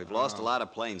sweep on. We've lost a lot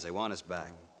of planes. They want us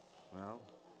back. Well,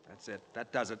 that's it.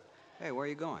 That does it. Hey, where are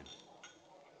you going?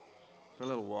 For a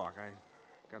little walk. I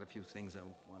got a few things I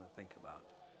want to think about.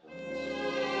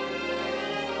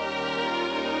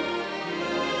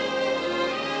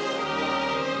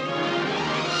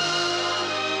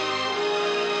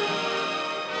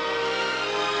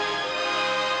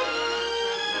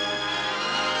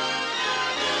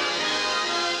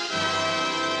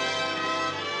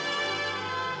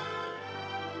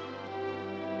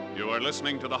 You are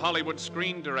listening to the Hollywood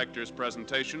Screen Directors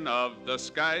presentation of The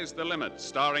Sky's the Limit,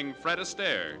 starring Fred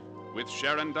Astaire, with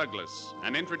Sharon Douglas,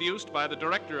 and introduced by the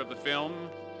director of the film,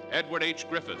 Edward H.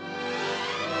 Griffith.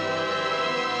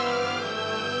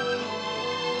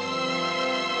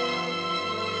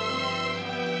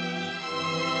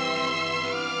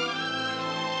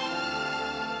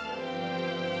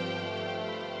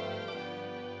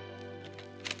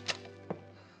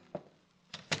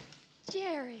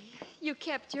 Jerry, you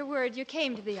kept your word. You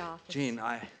came to the office. Jean,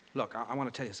 I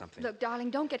want to tell you something. Look,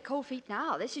 darling, don't get cold feet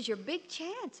now. This is your big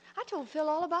chance. I told Phil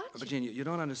all about you. But, Jean, you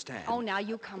don't understand. Oh, now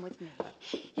you come with me.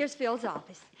 Here's Phil's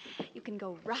office. You can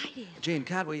go right in. Jean,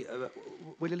 can't we...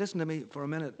 will you listen to me for a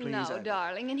minute, please? No,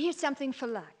 darling, and here's something for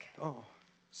luck. Oh,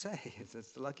 say,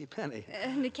 it's the lucky penny.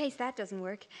 In case that doesn't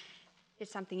work,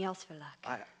 here's something else for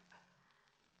luck.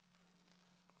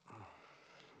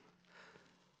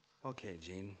 Okay,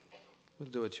 Jean. We'll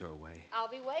do it your way. I'll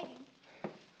be waiting.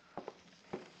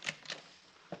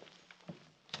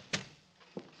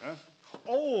 Huh?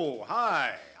 Oh,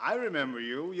 hi. I remember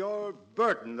you. You're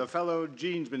Burton, the fellow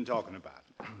Jean's been talking about.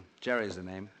 Jerry's the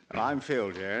name. I'm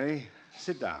Phil, Jerry.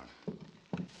 Sit down.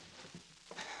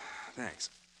 Thanks.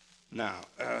 Now,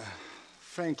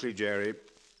 frankly, Jerry,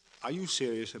 are you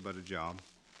serious about a job?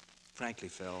 Frankly,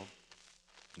 Phil,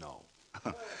 no.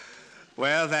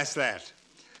 Well, that's that.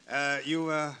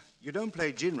 You don't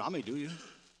play gin rummy, do you?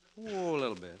 Oh, a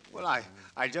little bit. Well,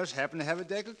 I just happen to have a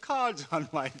deck of cards on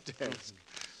my desk.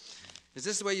 Is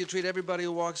this the way you treat everybody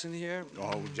who walks in here?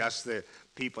 Oh, just the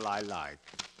people I like.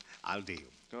 I'll deal.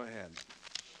 Go ahead.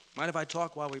 Mind if I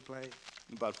talk while we play?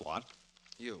 About what?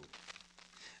 You.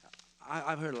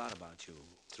 I've heard a lot about you.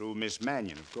 Through Miss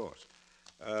Mannion, of course.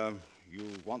 You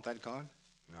want that card?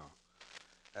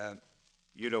 No.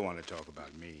 You don't want to talk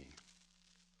about me.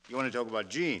 You want to talk about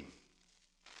Jean.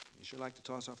 You sure like to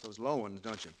toss off those low ones,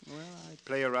 don't you? Well, I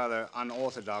play a rather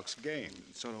unorthodox game.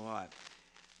 So do I.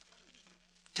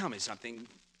 Tell me something.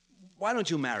 Why don't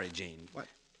you marry Jean? What?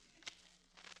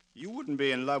 You wouldn't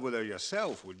be in love with her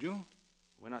yourself, would you?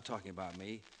 We're not talking about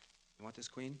me. You want this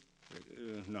queen?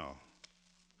 No.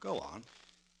 Go on.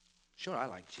 Sure, I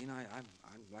like Jean. I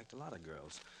liked a lot of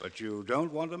girls. But you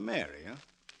don't want to marry, huh?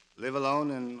 Live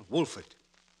alone and wolf it.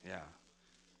 Yeah.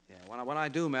 Yeah. When I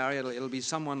do marry, it'll be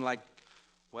someone like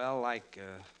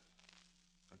a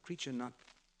creature not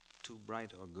too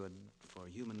bright or good for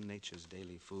human nature's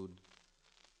daily food,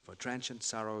 for transient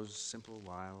sorrows, simple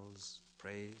wiles,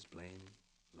 praise, blame,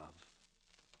 love,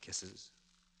 kisses,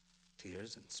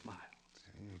 tears, and smiles.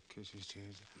 Kisses,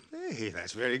 tears. Hey,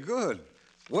 that's very good.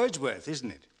 Wordsworth, isn't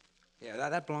it? Yeah,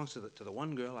 that belongs to the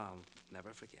one girl I'll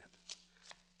never forget.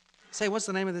 Say, what's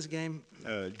the name of this game?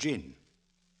 Gin.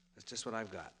 That's just what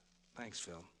I've got. Thanks,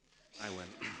 Phil. I win.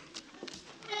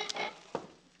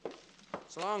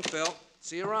 So long, Phil.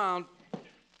 See you around.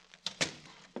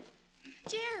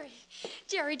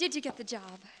 Jerry, did you get the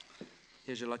job?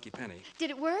 Here's your lucky penny. Did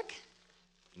it work?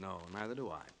 No, neither do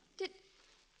I.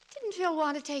 Didn't Phil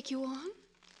want to take you on?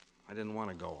 I didn't want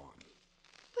to go on.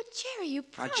 But, Jerry, you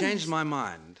promised. I changed my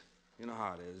mind. You know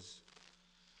how it is.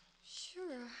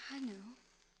 Sure, I know.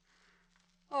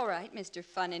 All right, Mr.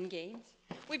 Fun and Games.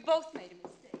 We both made a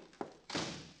mistake.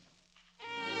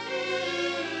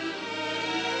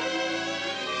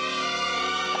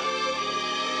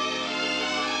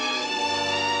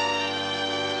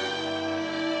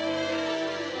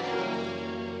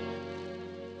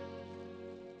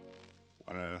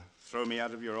 Want to throw me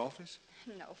out of your office?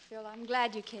 No, Phil, I'm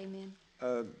glad you came in.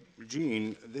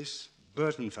 Jean, this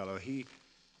Burton fellow, he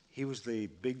was the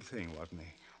big thing, wasn't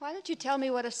he? Why don't you tell me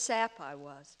what a sap I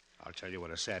was? I'll tell you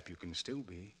what a sap you can still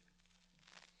be.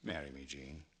 Marry me,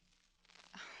 Jean.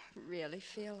 Really,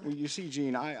 Phil? Well, you see,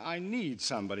 Jean, I need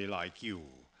somebody like you.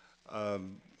 A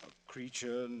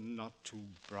creature not too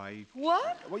bright.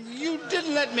 What? Well, you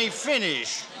didn't let me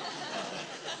finish.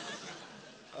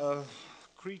 A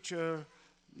creature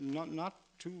not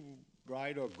too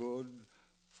bright or good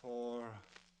for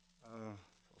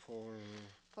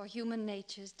human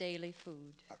nature's daily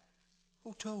food.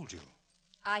 Who told you?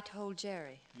 I told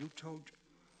Jerry. You told...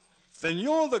 Then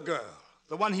you're the girl.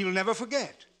 The one he'll never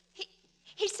forget.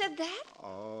 He said that?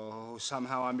 Oh,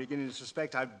 somehow I'm beginning to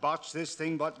suspect I've botched this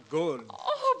thing but good.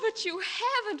 Oh, but you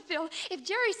haven't, Phil. If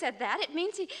Jerry said that, it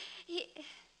means he...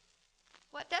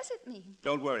 What does it mean?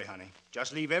 Don't worry, honey.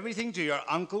 Just leave everything to your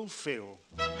Uncle Phil.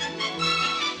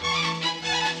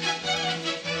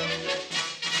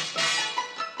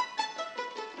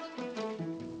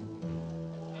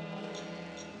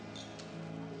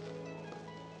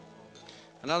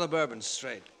 Another bourbon,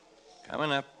 straight.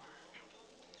 Coming up.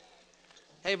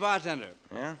 Hey, bartender.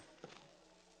 Yeah?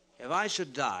 If I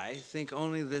should die, think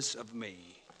only this of me,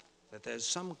 that there's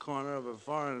some corner of a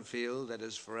foreign field that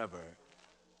is forever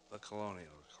the Colonial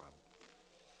Club.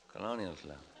 Colonial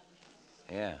Club.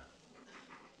 Yeah.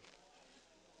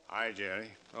 Hi,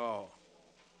 Jerry. Oh.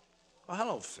 Oh,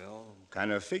 hello, Phil.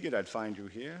 Kind of figured I'd find you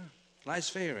here. Nice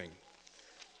figuring.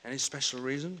 Any special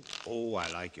reason? Oh, I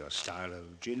like your style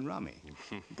of gin rummy.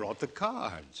 Brought the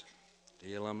cards.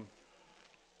 Deal 'em.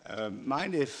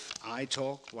 Mind if I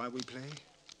talk while we play?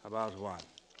 About what?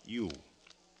 You.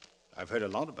 I've heard a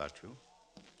lot about you.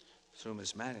 Through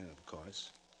Miss Manning, of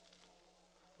course.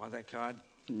 Want that card?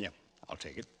 Yeah, I'll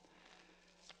take it.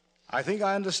 I think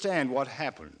I understand what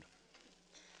happened.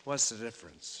 What's the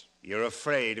difference? You're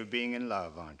afraid of being in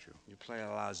love, aren't you? You play a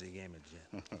lousy game of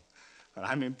gin. Well,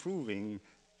 I'm improving,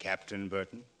 Captain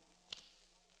Burton.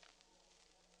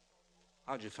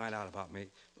 How'd you find out about me?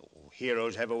 Oh,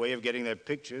 heroes have a way of getting their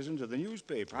pictures into the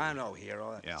newspaper. I know,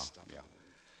 hero. That Yeah, stuff.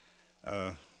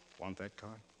 yeah. Want that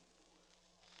card?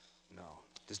 No.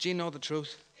 Does Jean know the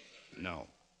truth? No.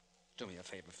 Do me a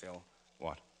favor, Phil.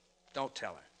 What? Don't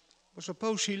tell her. Well,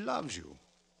 suppose she loves you.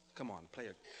 Come on, play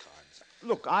your cards.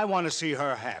 Look, I want to see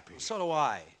her happy. So do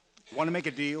I. Want to make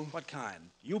a deal? What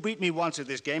kind? You beat me once at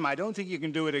this game. I don't think you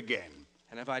can do it again.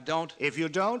 And if I don't? If you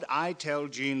don't, I tell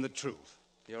Jean the truth.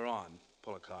 You're on.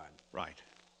 Pull a card. Right.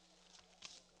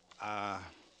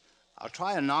 I'll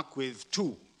try a knock with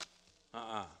 2.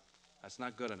 That's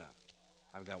not good enough.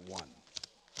 I've got 1.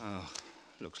 Oh,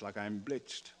 looks like I'm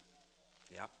blitzed.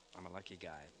 Yep, I'm a lucky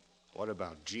guy. What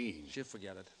about Jean? She'll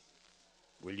forget it.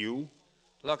 Will you?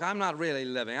 Look, I'm not really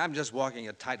living. I'm just walking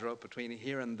a tightrope between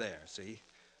here and there, see?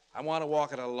 I want to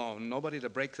walk it alone, nobody to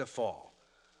break the fall.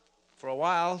 For a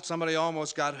while, somebody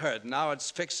almost got hurt. Now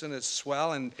it's fixed and it's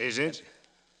swell and... Is it?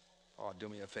 Oh, do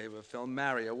me a favor, Phil.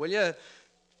 Marry her, will you?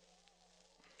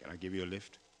 Can I give you a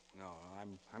lift? No,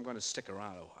 I'm going to stick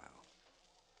around a while.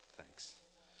 Thanks.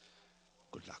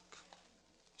 Good luck.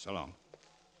 So long.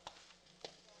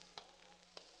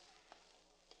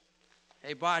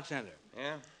 Hey, bartender.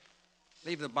 Yeah?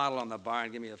 Leave the bottle on the bar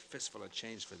and give me a fistful of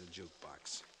change for the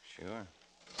jukebox. Sure.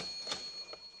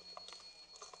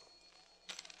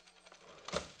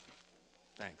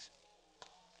 Thanks.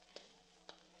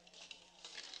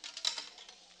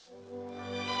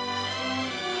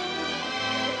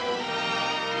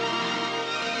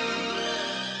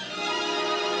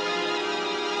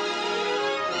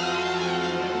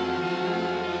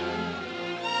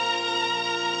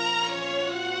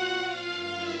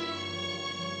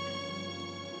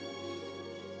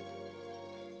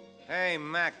 Hey,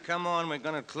 Mac, come on. We're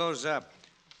going to close up.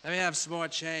 Let me have some more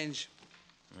change.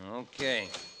 Okay.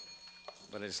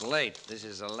 But it's late. This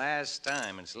is the last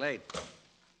time. It's late.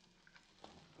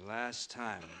 Last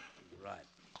time. Right.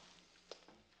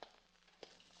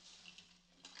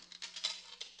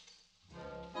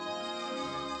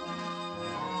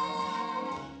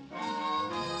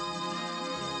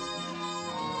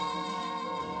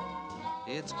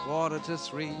 It's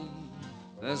 2:45.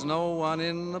 There's no one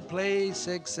in the place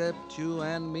except you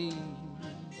and me.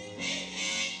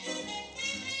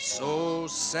 So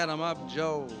set 'em up,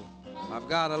 Joe. I've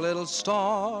got a little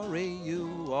story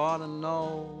you ought to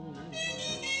know.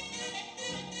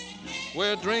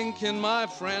 We're drinking, my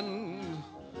friend,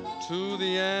 to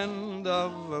the end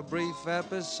of a brief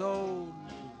episode.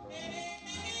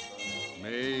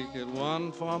 Make it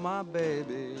one for my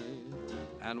baby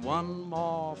and one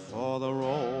more for the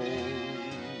road.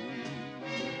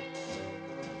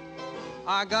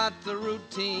 I got the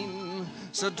routine,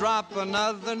 so drop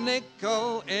another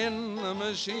nickel in the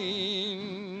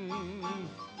machine.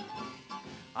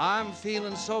 I'm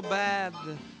feeling so bad,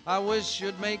 I wish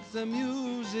you'd make the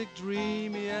music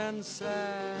dreamy and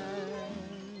sad.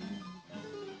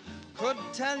 Could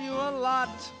tell you a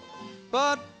lot,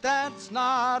 but that's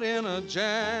not in a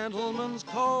gentleman's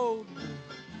code.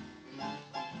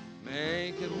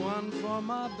 Make it one for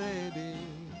my baby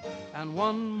and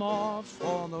one more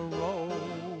for the road.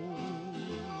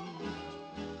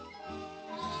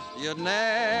 You'd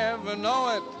never know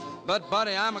it, but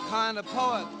buddy, I'm a kind of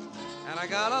poet, and I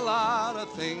got a lot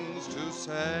of things to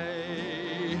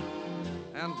say.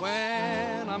 And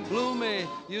when I'm gloomy,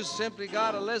 you simply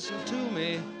gotta listen to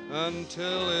me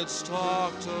until it's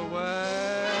talked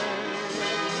away.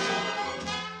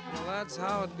 Well, that that's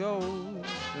how it goes.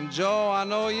 And Joe, I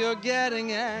know you're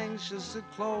getting anxious to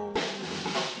close.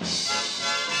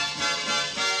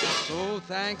 So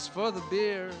thanks for the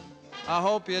beer. I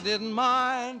hope you didn't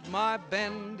mind my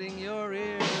bending your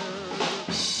ear.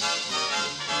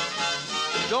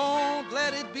 Don't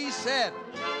let it be said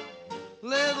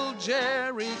little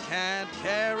Jerry can't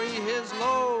carry his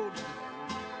load.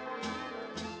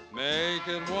 Make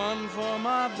it one for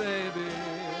my baby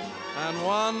and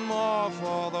one more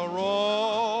for the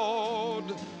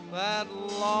road, that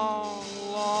long,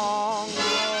 long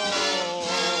road.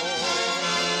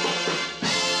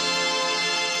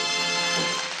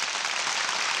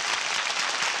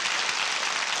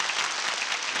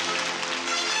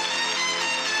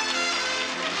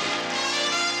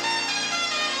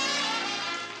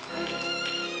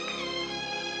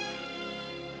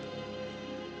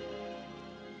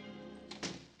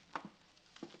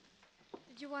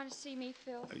 Did you want to see me,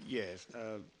 Phil? Yes.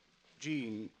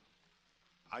 Jean,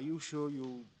 are you sure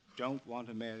you don't want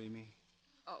to marry me?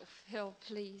 Oh, Phil,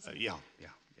 please. Yeah.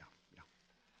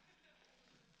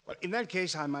 Well, in that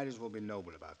case, I might as well be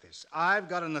noble about this. I've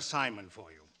got an assignment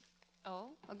for you. Oh,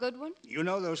 a good one? You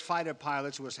know those fighter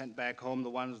pilots who were sent back home, the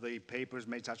ones the papers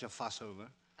made such a fuss over?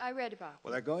 I read about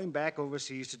Well, they're going back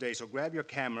overseas today, so grab your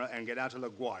camera and get out to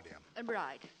LaGuardia.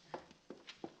 Right.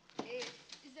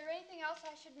 Is there anything else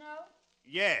I should know?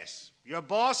 Yes. Your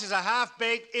boss is a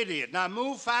half-baked idiot. Now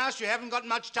move fast. You haven't got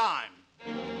much time.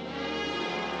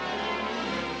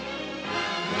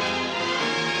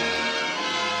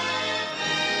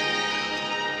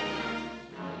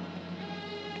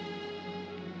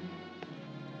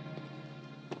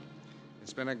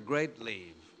 It's been a great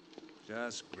leave.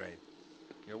 Just great.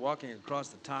 You're walking across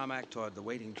the tarmac toward the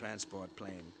waiting transport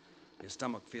plane. Your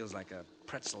stomach feels like a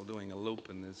pretzel doing a loop,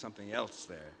 and there's something else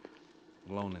there.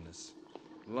 Loneliness.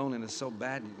 Loneliness so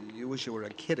bad, you wish you were a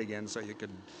kid again so you could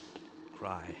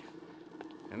cry.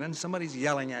 And then somebody's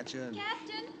yelling at you. And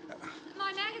Captain,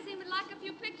 my magazine would like a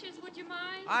few pictures. Would you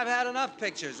mind? I've had enough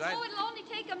pictures. Oh, it'll only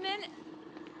take a minute.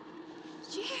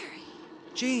 Jerry.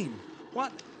 Jean,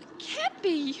 what? It can't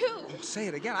be you. Oh, say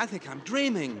it again. I think I'm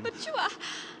dreaming. But you are...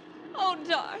 Oh,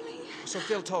 darling. So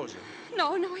Phil told you.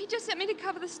 No, he just sent me to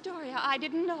cover the story. I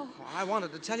didn't know. Well, I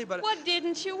wanted to tell you, but... What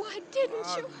didn't you? Why didn't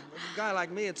you? A guy like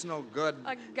me, it's no good.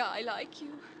 A guy like you.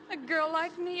 A girl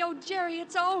like me. Oh, Jerry,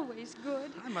 it's always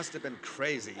good. I must have been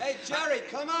crazy. Hey, Jerry,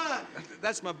 come on.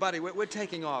 That's my buddy. We're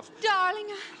taking off. Darling,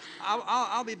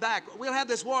 I'll be back. We'll have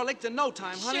this war licked in no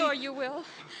time, honey. Sure you will.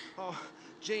 Oh,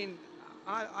 Jean,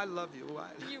 I love you.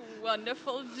 You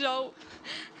wonderful dope.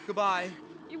 Goodbye.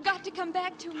 You've got to come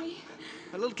back to me.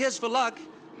 A little kiss for luck.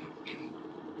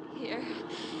 Here,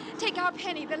 take our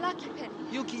penny, the lucky penny.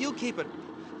 You keep it.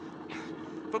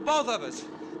 For both of us.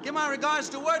 Give my regards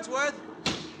to Wordsworth.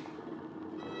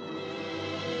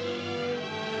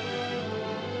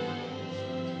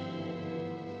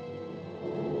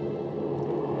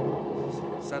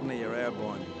 Suddenly you're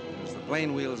airborne. As the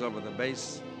plane wheels over the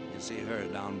base, you see her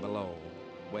down below,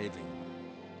 waving.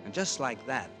 And just like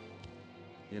that,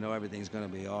 you know everything's gonna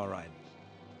be all right.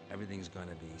 Everything's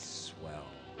gonna be swell.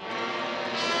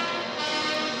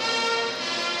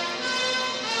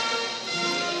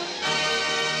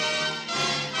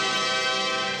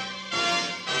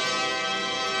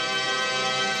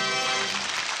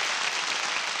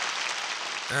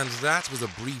 And that was a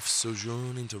brief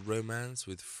sojourn into romance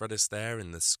with Fred Astaire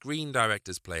in the Screen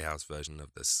Directors Playhouse version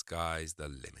of The Sky's the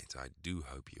Limit. I do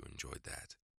hope you enjoyed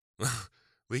that. Well,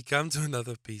 we come to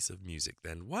another piece of music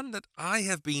then, one that I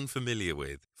have been familiar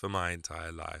with for my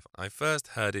entire life. I first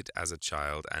heard it as a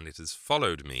child and it has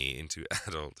followed me into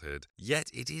adulthood. Yet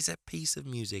it is a piece of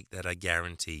music that I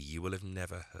guarantee you will have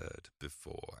never heard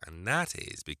before. And that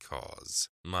is because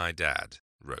my dad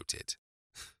wrote it.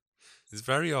 It's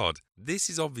very odd. This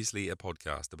is obviously a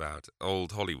podcast about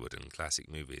old Hollywood and classic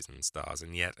movies and stars,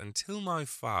 and yet until my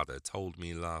father told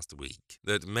me last week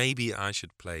that maybe I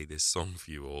should play this song for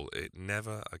you all, it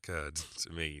never occurred to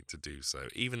me to do so,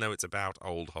 even though it's about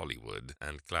old Hollywood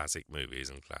and classic movies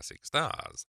and classic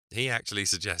stars. He actually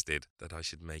suggested that I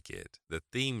should make it the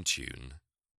theme tune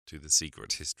to the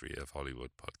Secret History of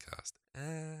Hollywood podcast.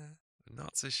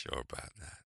 Not so sure about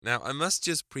that. Now, I must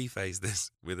just preface this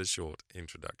with a short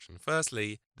introduction.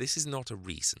 Firstly, this is not a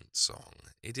recent song.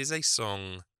 It is a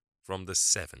song from the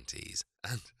 70s,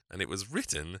 and it was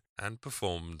written and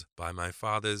performed by my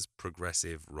father's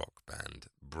progressive rock band,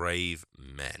 Brave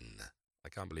Men. I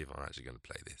can't believe I'm actually going to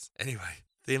play this. Anyway,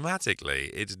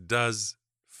 thematically, it does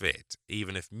fit,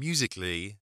 even if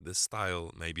musically, the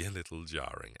style may be a little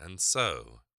jarring. And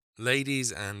so,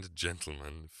 ladies and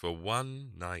gentlemen, for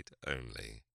one night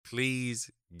only,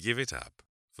 please give it up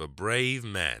for Brave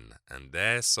Men and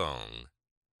their song,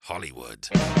 Hollywood.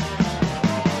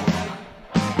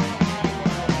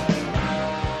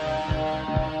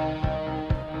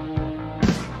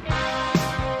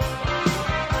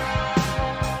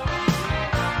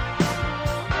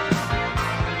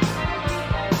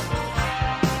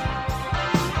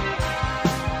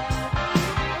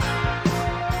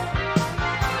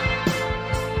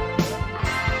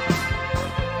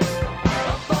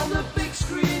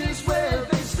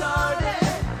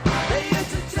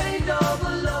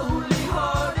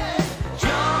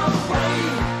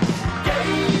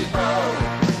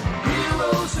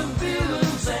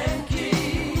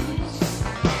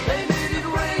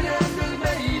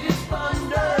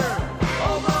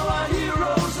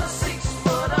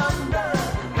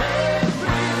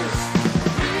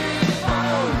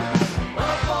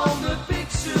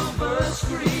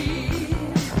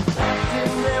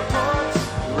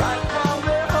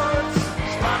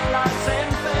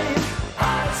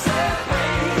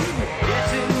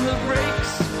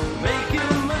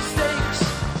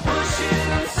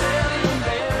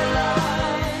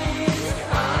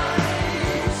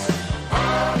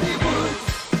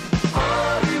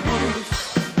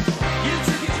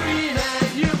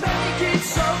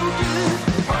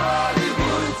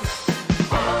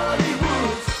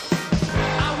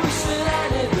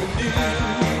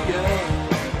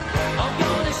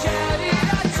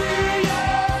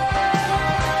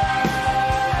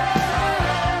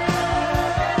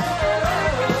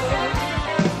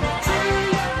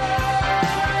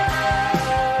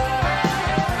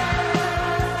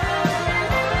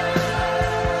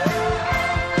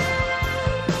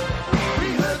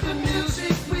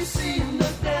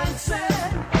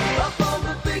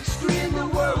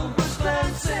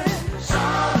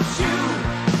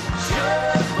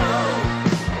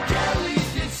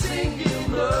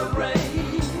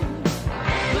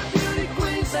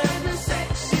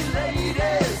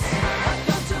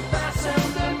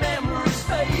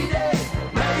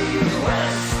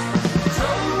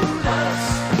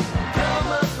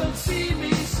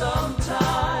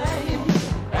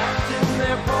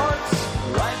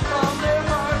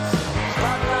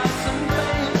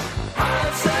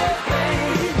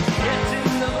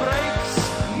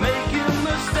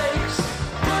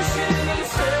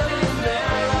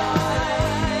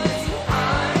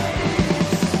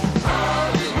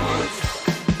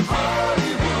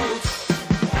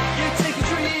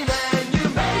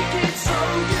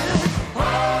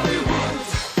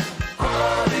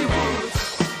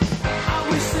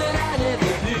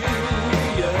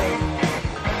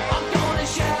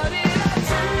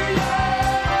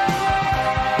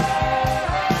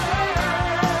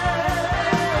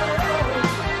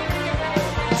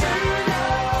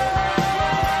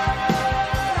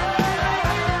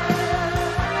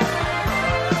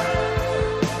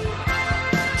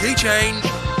 Key change.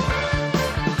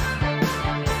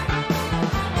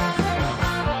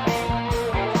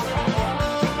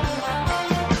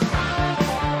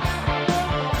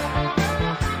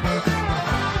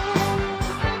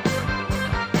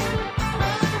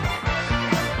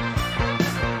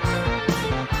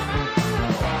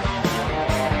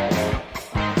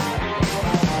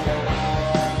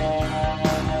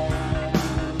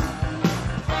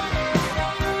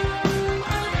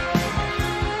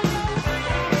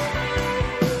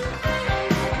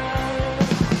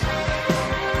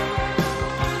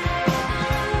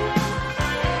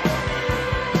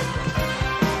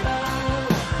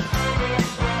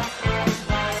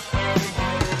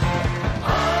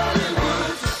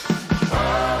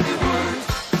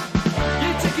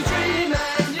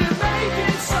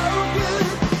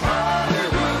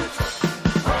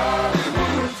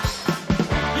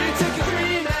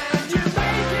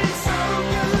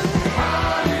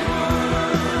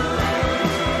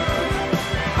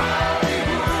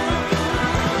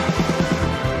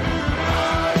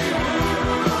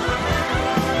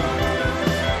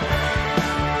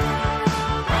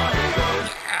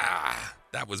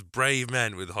 Was Brave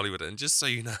Men with Hollywood. And just so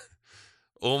you know,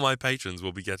 all my patrons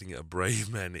will be getting a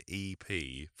Brave Men EP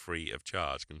free of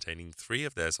charge, containing 3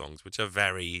 of their songs, which are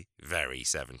very, very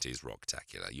 70s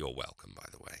rocktacular. You're welcome, by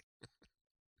the way.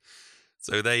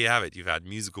 So there you have it. You've had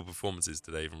musical performances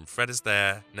today from Fred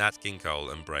Astaire, Nat King Cole,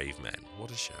 and Brave Men.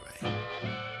 What a show, eh?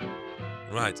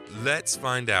 Right, let's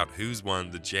find out who's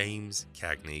won the James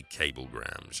Cagney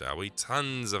Cablegram, shall we?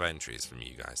 Tons of entries from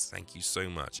you guys. Thank you so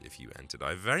much if you entered.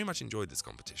 I very much enjoyed this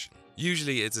competition.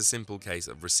 Usually it's a simple case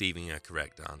of receiving a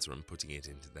correct answer and putting it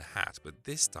into the hat, but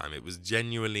this time it was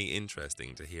genuinely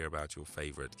interesting to hear about your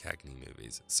favourite Cagney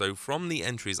movies. So from the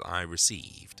entries I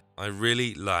received, I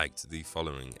really liked the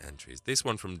following entries. This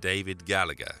one from David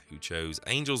Gallagher, who chose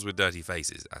Angels with Dirty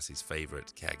Faces as his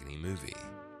favourite Cagney movie.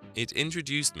 It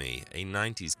introduced me, a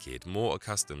 90s kid more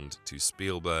accustomed to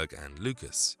Spielberg and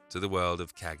Lucas, to the world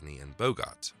of Cagney and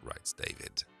Bogart, writes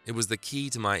David. It was the key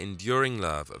to my enduring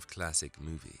love of classic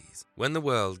movies. When the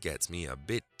world gets me a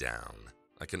bit down,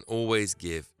 I can always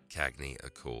give Cagney a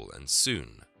call, and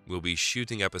soon we'll be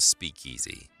shooting up a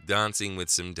speakeasy, dancing with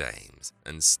some dames,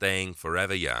 and staying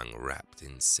forever young wrapped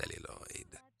in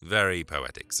celluloid. Very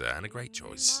poetic, sir, and a great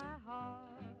choice.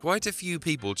 Quite a few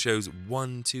people chose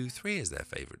 1, 2, 3 as their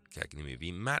favourite Cagney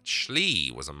movie. Matt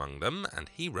Schlee was among them, and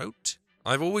he wrote,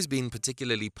 I've always been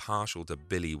particularly partial to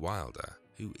Billy Wilder.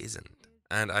 Who isn't?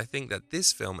 And I think that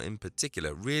this film in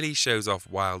particular really shows off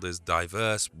Wilder's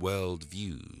diverse world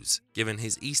views, given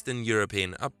his Eastern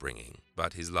European upbringing,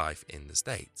 but his life in the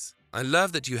States. I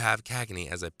love that you have Cagney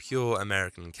as a pure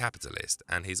American capitalist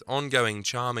and his ongoing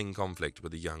charming conflict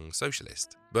with a young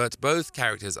socialist. But both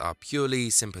characters are purely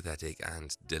sympathetic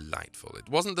and delightful. It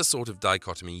wasn't the sort of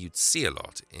dichotomy you'd see a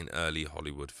lot in early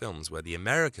Hollywood films where the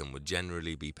American would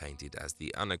generally be painted as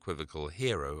the unequivocal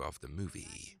hero of the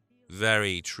movie.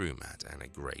 Very true, Matt, and a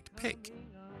great pick.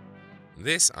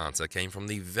 This answer came from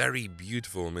the very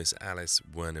beautiful Miss Alice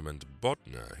Wernemund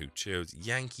Bodner, who chose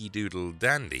Yankee Doodle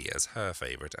Dandy as her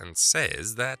favourite and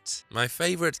says that my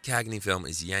favourite Cagney film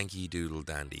is Yankee Doodle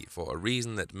Dandy for a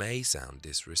reason that may sound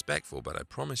disrespectful, but I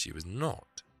promise you is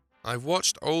not. I've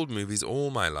watched old movies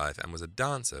all my life and was a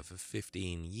dancer for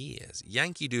 15 years.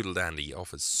 Yankee Doodle Dandy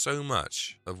offers so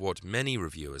much of what many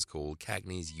reviewers call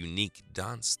Cagney's unique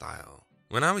dance style.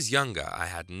 When I was younger, I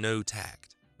had no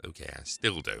tact. Okay, I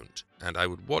still don't. And I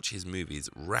would watch his movies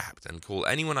wrapped and call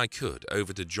anyone I could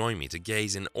over to join me to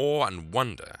gaze in awe and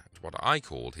wonder at what I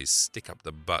called his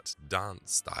stick-up-the-butt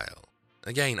dance style.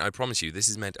 Again, I promise you this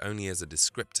is meant only as a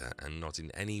descriptor and not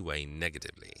in any way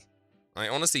negatively. I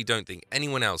honestly don't think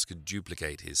anyone else could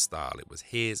duplicate his style. It was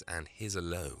his and his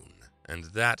alone. And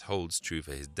that holds true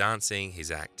for his dancing,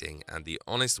 his acting, and the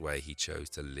honest way he chose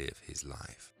to live his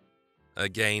life.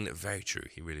 Again, very true.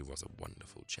 He really was a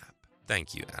wonderful chap.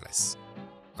 Thank you, Alice.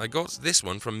 I got this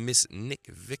one from Miss Nick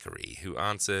Vickery, who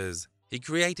answers, he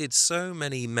created so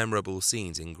many memorable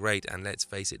scenes in great and, let's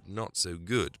face it, not so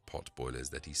good potboilers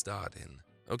that he starred in.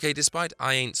 Okay, despite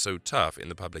I Ain't So Tough in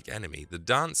The Public Enemy, the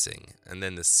dancing, and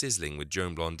then the sizzling with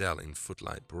Joan Blondell in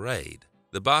Footlight Parade,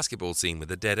 the basketball scene with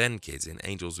the Dead End Kids in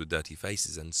Angels with Dirty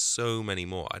Faces, and so many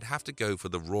more, I'd have to go for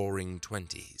the Roaring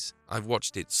Twenties. I've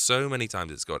watched it so many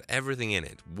times, it's got everything in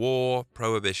it. War,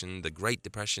 Prohibition, the Great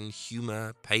Depression,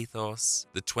 humor, pathos,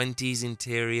 the 20s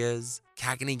interiors.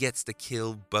 Cagney gets to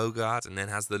kill Bogart and then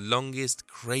has the longest,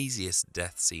 craziest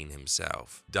death scene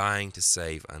himself, dying to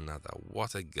save another.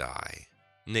 What a guy.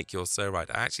 Nick, you're so right.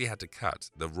 I actually had to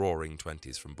cut the Roaring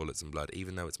Twenties from Bullets and Blood,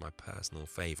 even though it's my personal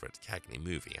favourite Cagney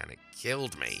movie, and it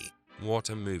killed me. What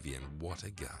a movie and what a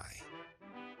guy.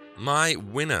 My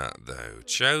winner, though,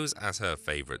 chose as her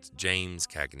favourite James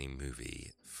Cagney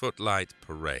movie, Footlight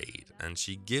Parade, and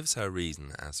she gives her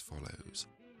reason as follows.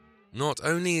 Not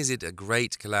only is it a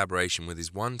great collaboration with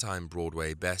his one-time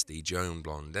Broadway bestie Joan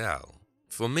Blondell,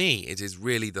 for me, it is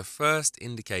really the first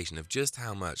indication of just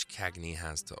how much Cagney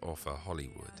has to offer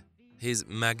Hollywood. His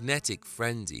magnetic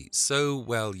frenzy, so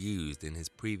well used in his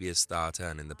previous star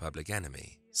turn in The Public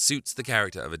Enemy, suits the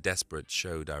character of a desperate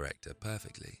show director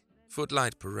perfectly.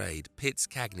 Footlight Parade pits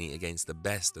Cagney against the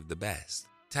best of the best.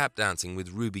 Tap dancing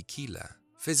with Ruby Keeler,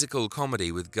 physical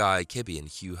comedy with Guy Kibbe and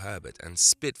Hugh Herbert, and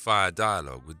spitfire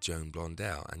dialogue with Joan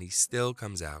Blondell, and he still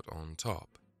comes out on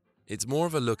top. It's more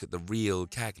of a look at the real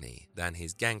Cagney than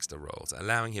his gangster roles,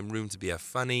 allowing him room to be a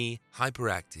funny,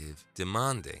 hyperactive,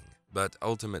 demanding, but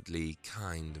ultimately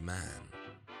kind man.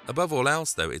 Above all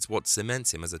else, though, it's what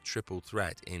cements him as a triple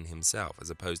threat in himself, as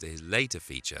opposed to his later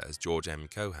feature as George M.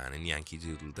 Cohan in Yankee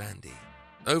Doodle Dandy.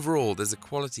 Overall, there's a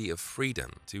quality of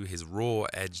freedom to his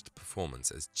raw-edged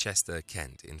performance as Chester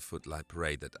Kent in Footlight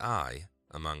Parade that I,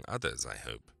 among others I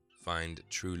hope, find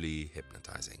truly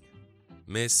hypnotizing.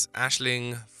 Miss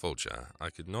Aisling Fulcher, I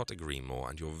could not agree more,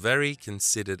 and your very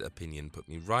considered opinion put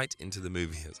me right into the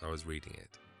movie as I was reading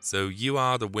it. So you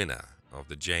are the winner of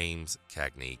the James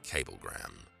Cagney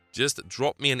Cablegram. Just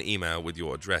drop me an email with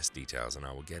your address details and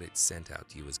I will get it sent out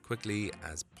to you as quickly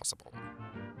as possible.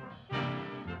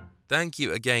 Thank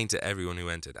you again to everyone who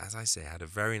entered. As I say, I had a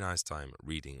very nice time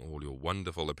reading all your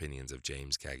wonderful opinions of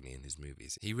James Cagney and his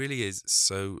movies. He really is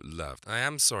so loved. I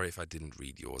am sorry if I didn't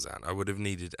read yours out. I would have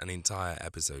needed an entire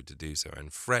episode to do so,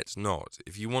 and fret not.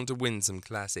 If you want to win some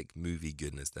classic movie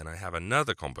goodness, then I have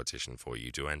another competition for you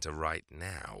to enter right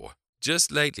now. Just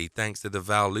lately, thanks to the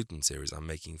Val Lewton series I'm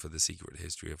making for The Secret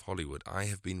History of Hollywood, I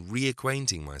have been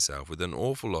reacquainting myself with an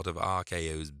awful lot of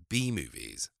RKO's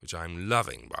B-movies, which I'm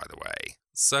loving, by the way.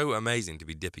 So amazing to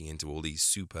be dipping into all these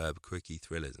superb quickie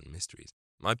thrillers and mysteries.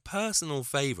 My personal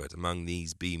favourite among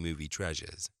these B-movie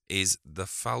treasures is the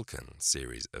Falcon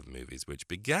series of movies, which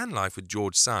began life with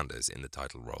George Sanders in the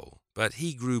title role. But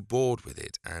he grew bored with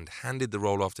it and handed the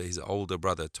role off to his older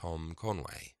brother Tom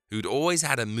Conway, who'd always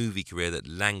had a movie career that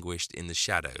languished in the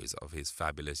shadows of his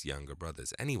fabulous younger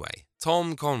brothers. Anyway,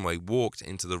 Tom Conway walked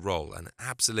into the role and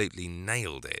absolutely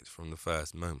nailed it from the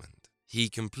first moment. He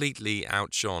completely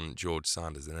outshone George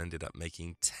Sanders and ended up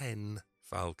making 10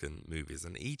 Falcon movies,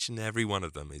 and each and every one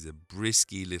of them is a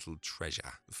brisky little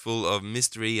treasure, full of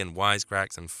mystery and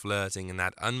wisecracks and flirting and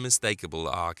that unmistakable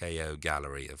RKO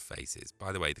gallery of faces.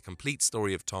 By the way, the complete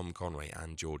story of Tom Conway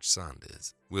and George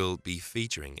Sanders will be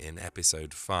featuring in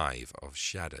episode 5 of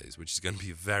Shadows, which is going to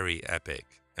be a very epic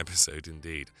episode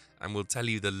indeed, and will tell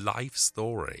you the life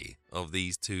story of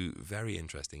these two very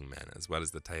interesting men, as well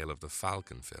as the tale of the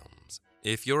Falcon films.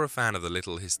 If you're a fan of the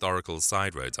little historical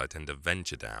side roads I tend to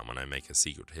venture down when I make a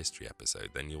Secret History episode,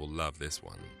 then you'll love this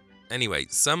one. Anyway,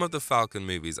 some of the Falcon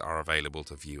movies are available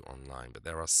to view online, but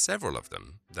there are several of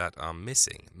them that are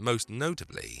missing, most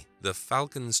notably The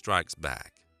Falcon Strikes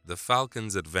Back, The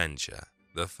Falcon's Adventure,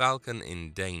 The Falcon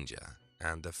in Danger,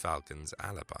 and The Falcon's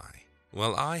Alibi.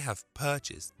 Well, I have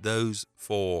purchased those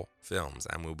 4 films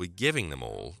and will be giving them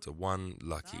all to one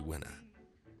lucky winner.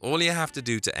 All you have to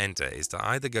do to enter is to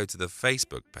either go to the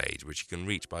Facebook page, which you can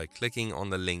reach by clicking on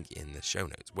the link in the show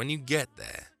notes. When you get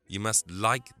there, you must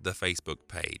like the Facebook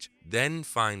page, then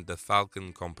find the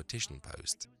Falcon competition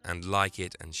post and like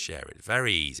it and share it.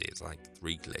 Very easy, it's like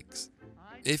 3 clicks.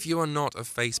 If you are not a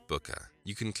Facebooker,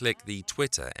 you can click the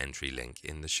Twitter entry link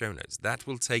in the show notes. That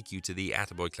will take you to the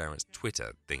Attaboy Clarence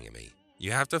Twitter thingamy.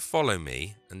 You have to follow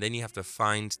me, and then you have to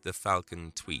find the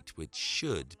Falcon tweet, which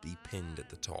should be pinned at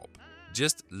the top.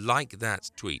 Just like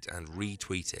that tweet and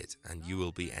retweet it, and you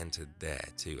will be entered there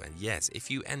too. And yes,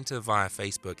 if you enter via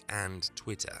Facebook and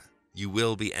Twitter, you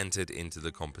will be entered into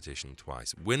the competition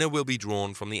twice. Winner will be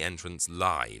drawn from the entrance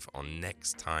live on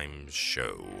next time's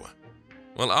show.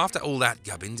 Well, after all that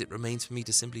gubbins, it remains for me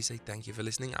to simply say thank you for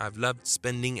listening. I've loved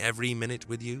spending every minute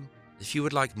with you. If you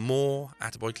would like more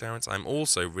Attaboy Clarence, I'm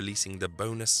also releasing the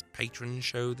bonus patron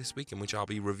show this week, in which I'll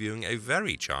be reviewing a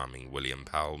very charming William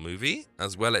Powell movie,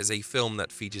 as well as a film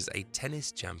that features a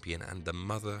tennis champion and the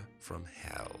mother from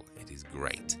hell. It is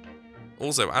great.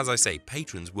 Also, as I say,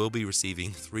 patrons will be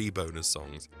receiving 3 bonus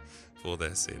songs for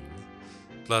their sins,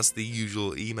 plus the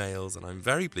usual emails, and I'm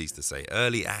very pleased to say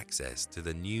early access to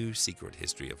the new Secret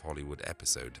History of Hollywood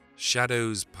episode,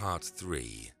 Shadows Part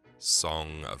 3,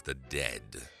 Song of the Dead.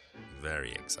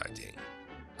 Very exciting.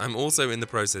 I'm also in the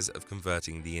process of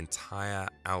converting the entire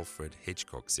Alfred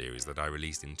Hitchcock series that I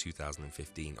released in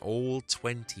 2015, all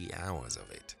 20 hours of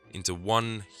it, into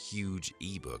one huge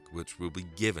ebook, which will be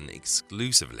given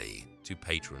exclusively to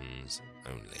patrons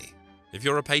only. If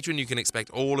you're a patron, you can expect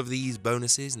all of these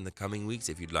bonuses in the coming weeks.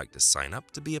 If you'd like to sign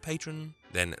up to be a patron,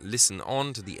 then listen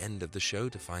on to the end of the show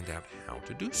to find out how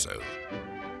to do so.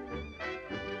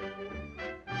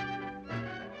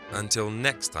 Until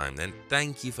next time, then,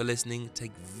 thank you for listening,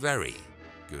 take very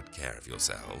good care of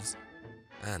yourselves,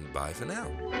 and bye for now.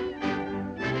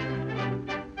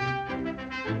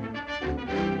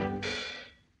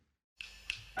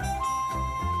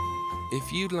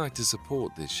 If you'd like to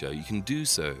support this show, you can do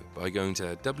so by going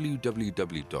to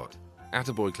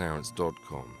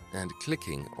www.attaboyclarence.com and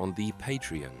clicking on the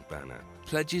Patreon banner.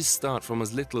 Pledges start from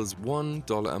as little as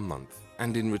 $1 a month.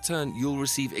 And in return, you'll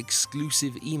receive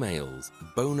exclusive emails,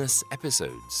 bonus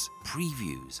episodes,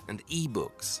 previews, and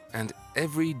ebooks. And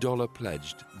every dollar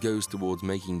pledged goes towards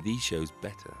making these shows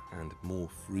better and more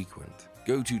frequent.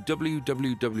 Go to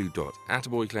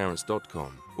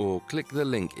www.attaboyclarence.com or click the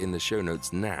link in the show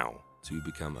notes now to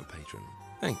become a patron.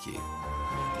 Thank you.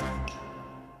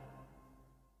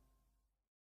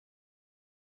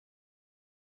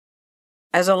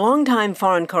 As a longtime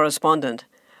foreign correspondent,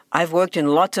 I've worked in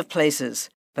lots of places,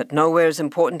 but nowhere as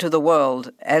important to the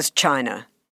world as China.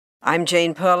 I'm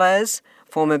Jane Perlez,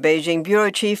 former Beijing bureau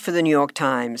chief for the New York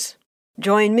Times.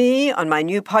 Join me on my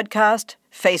new podcast,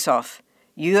 Face Off,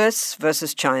 U.S.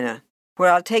 versus China, where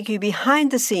I'll take you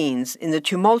behind the scenes in the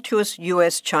tumultuous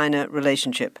U.S.-China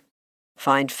relationship.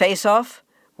 Find Face Off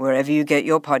wherever you get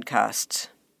your podcasts.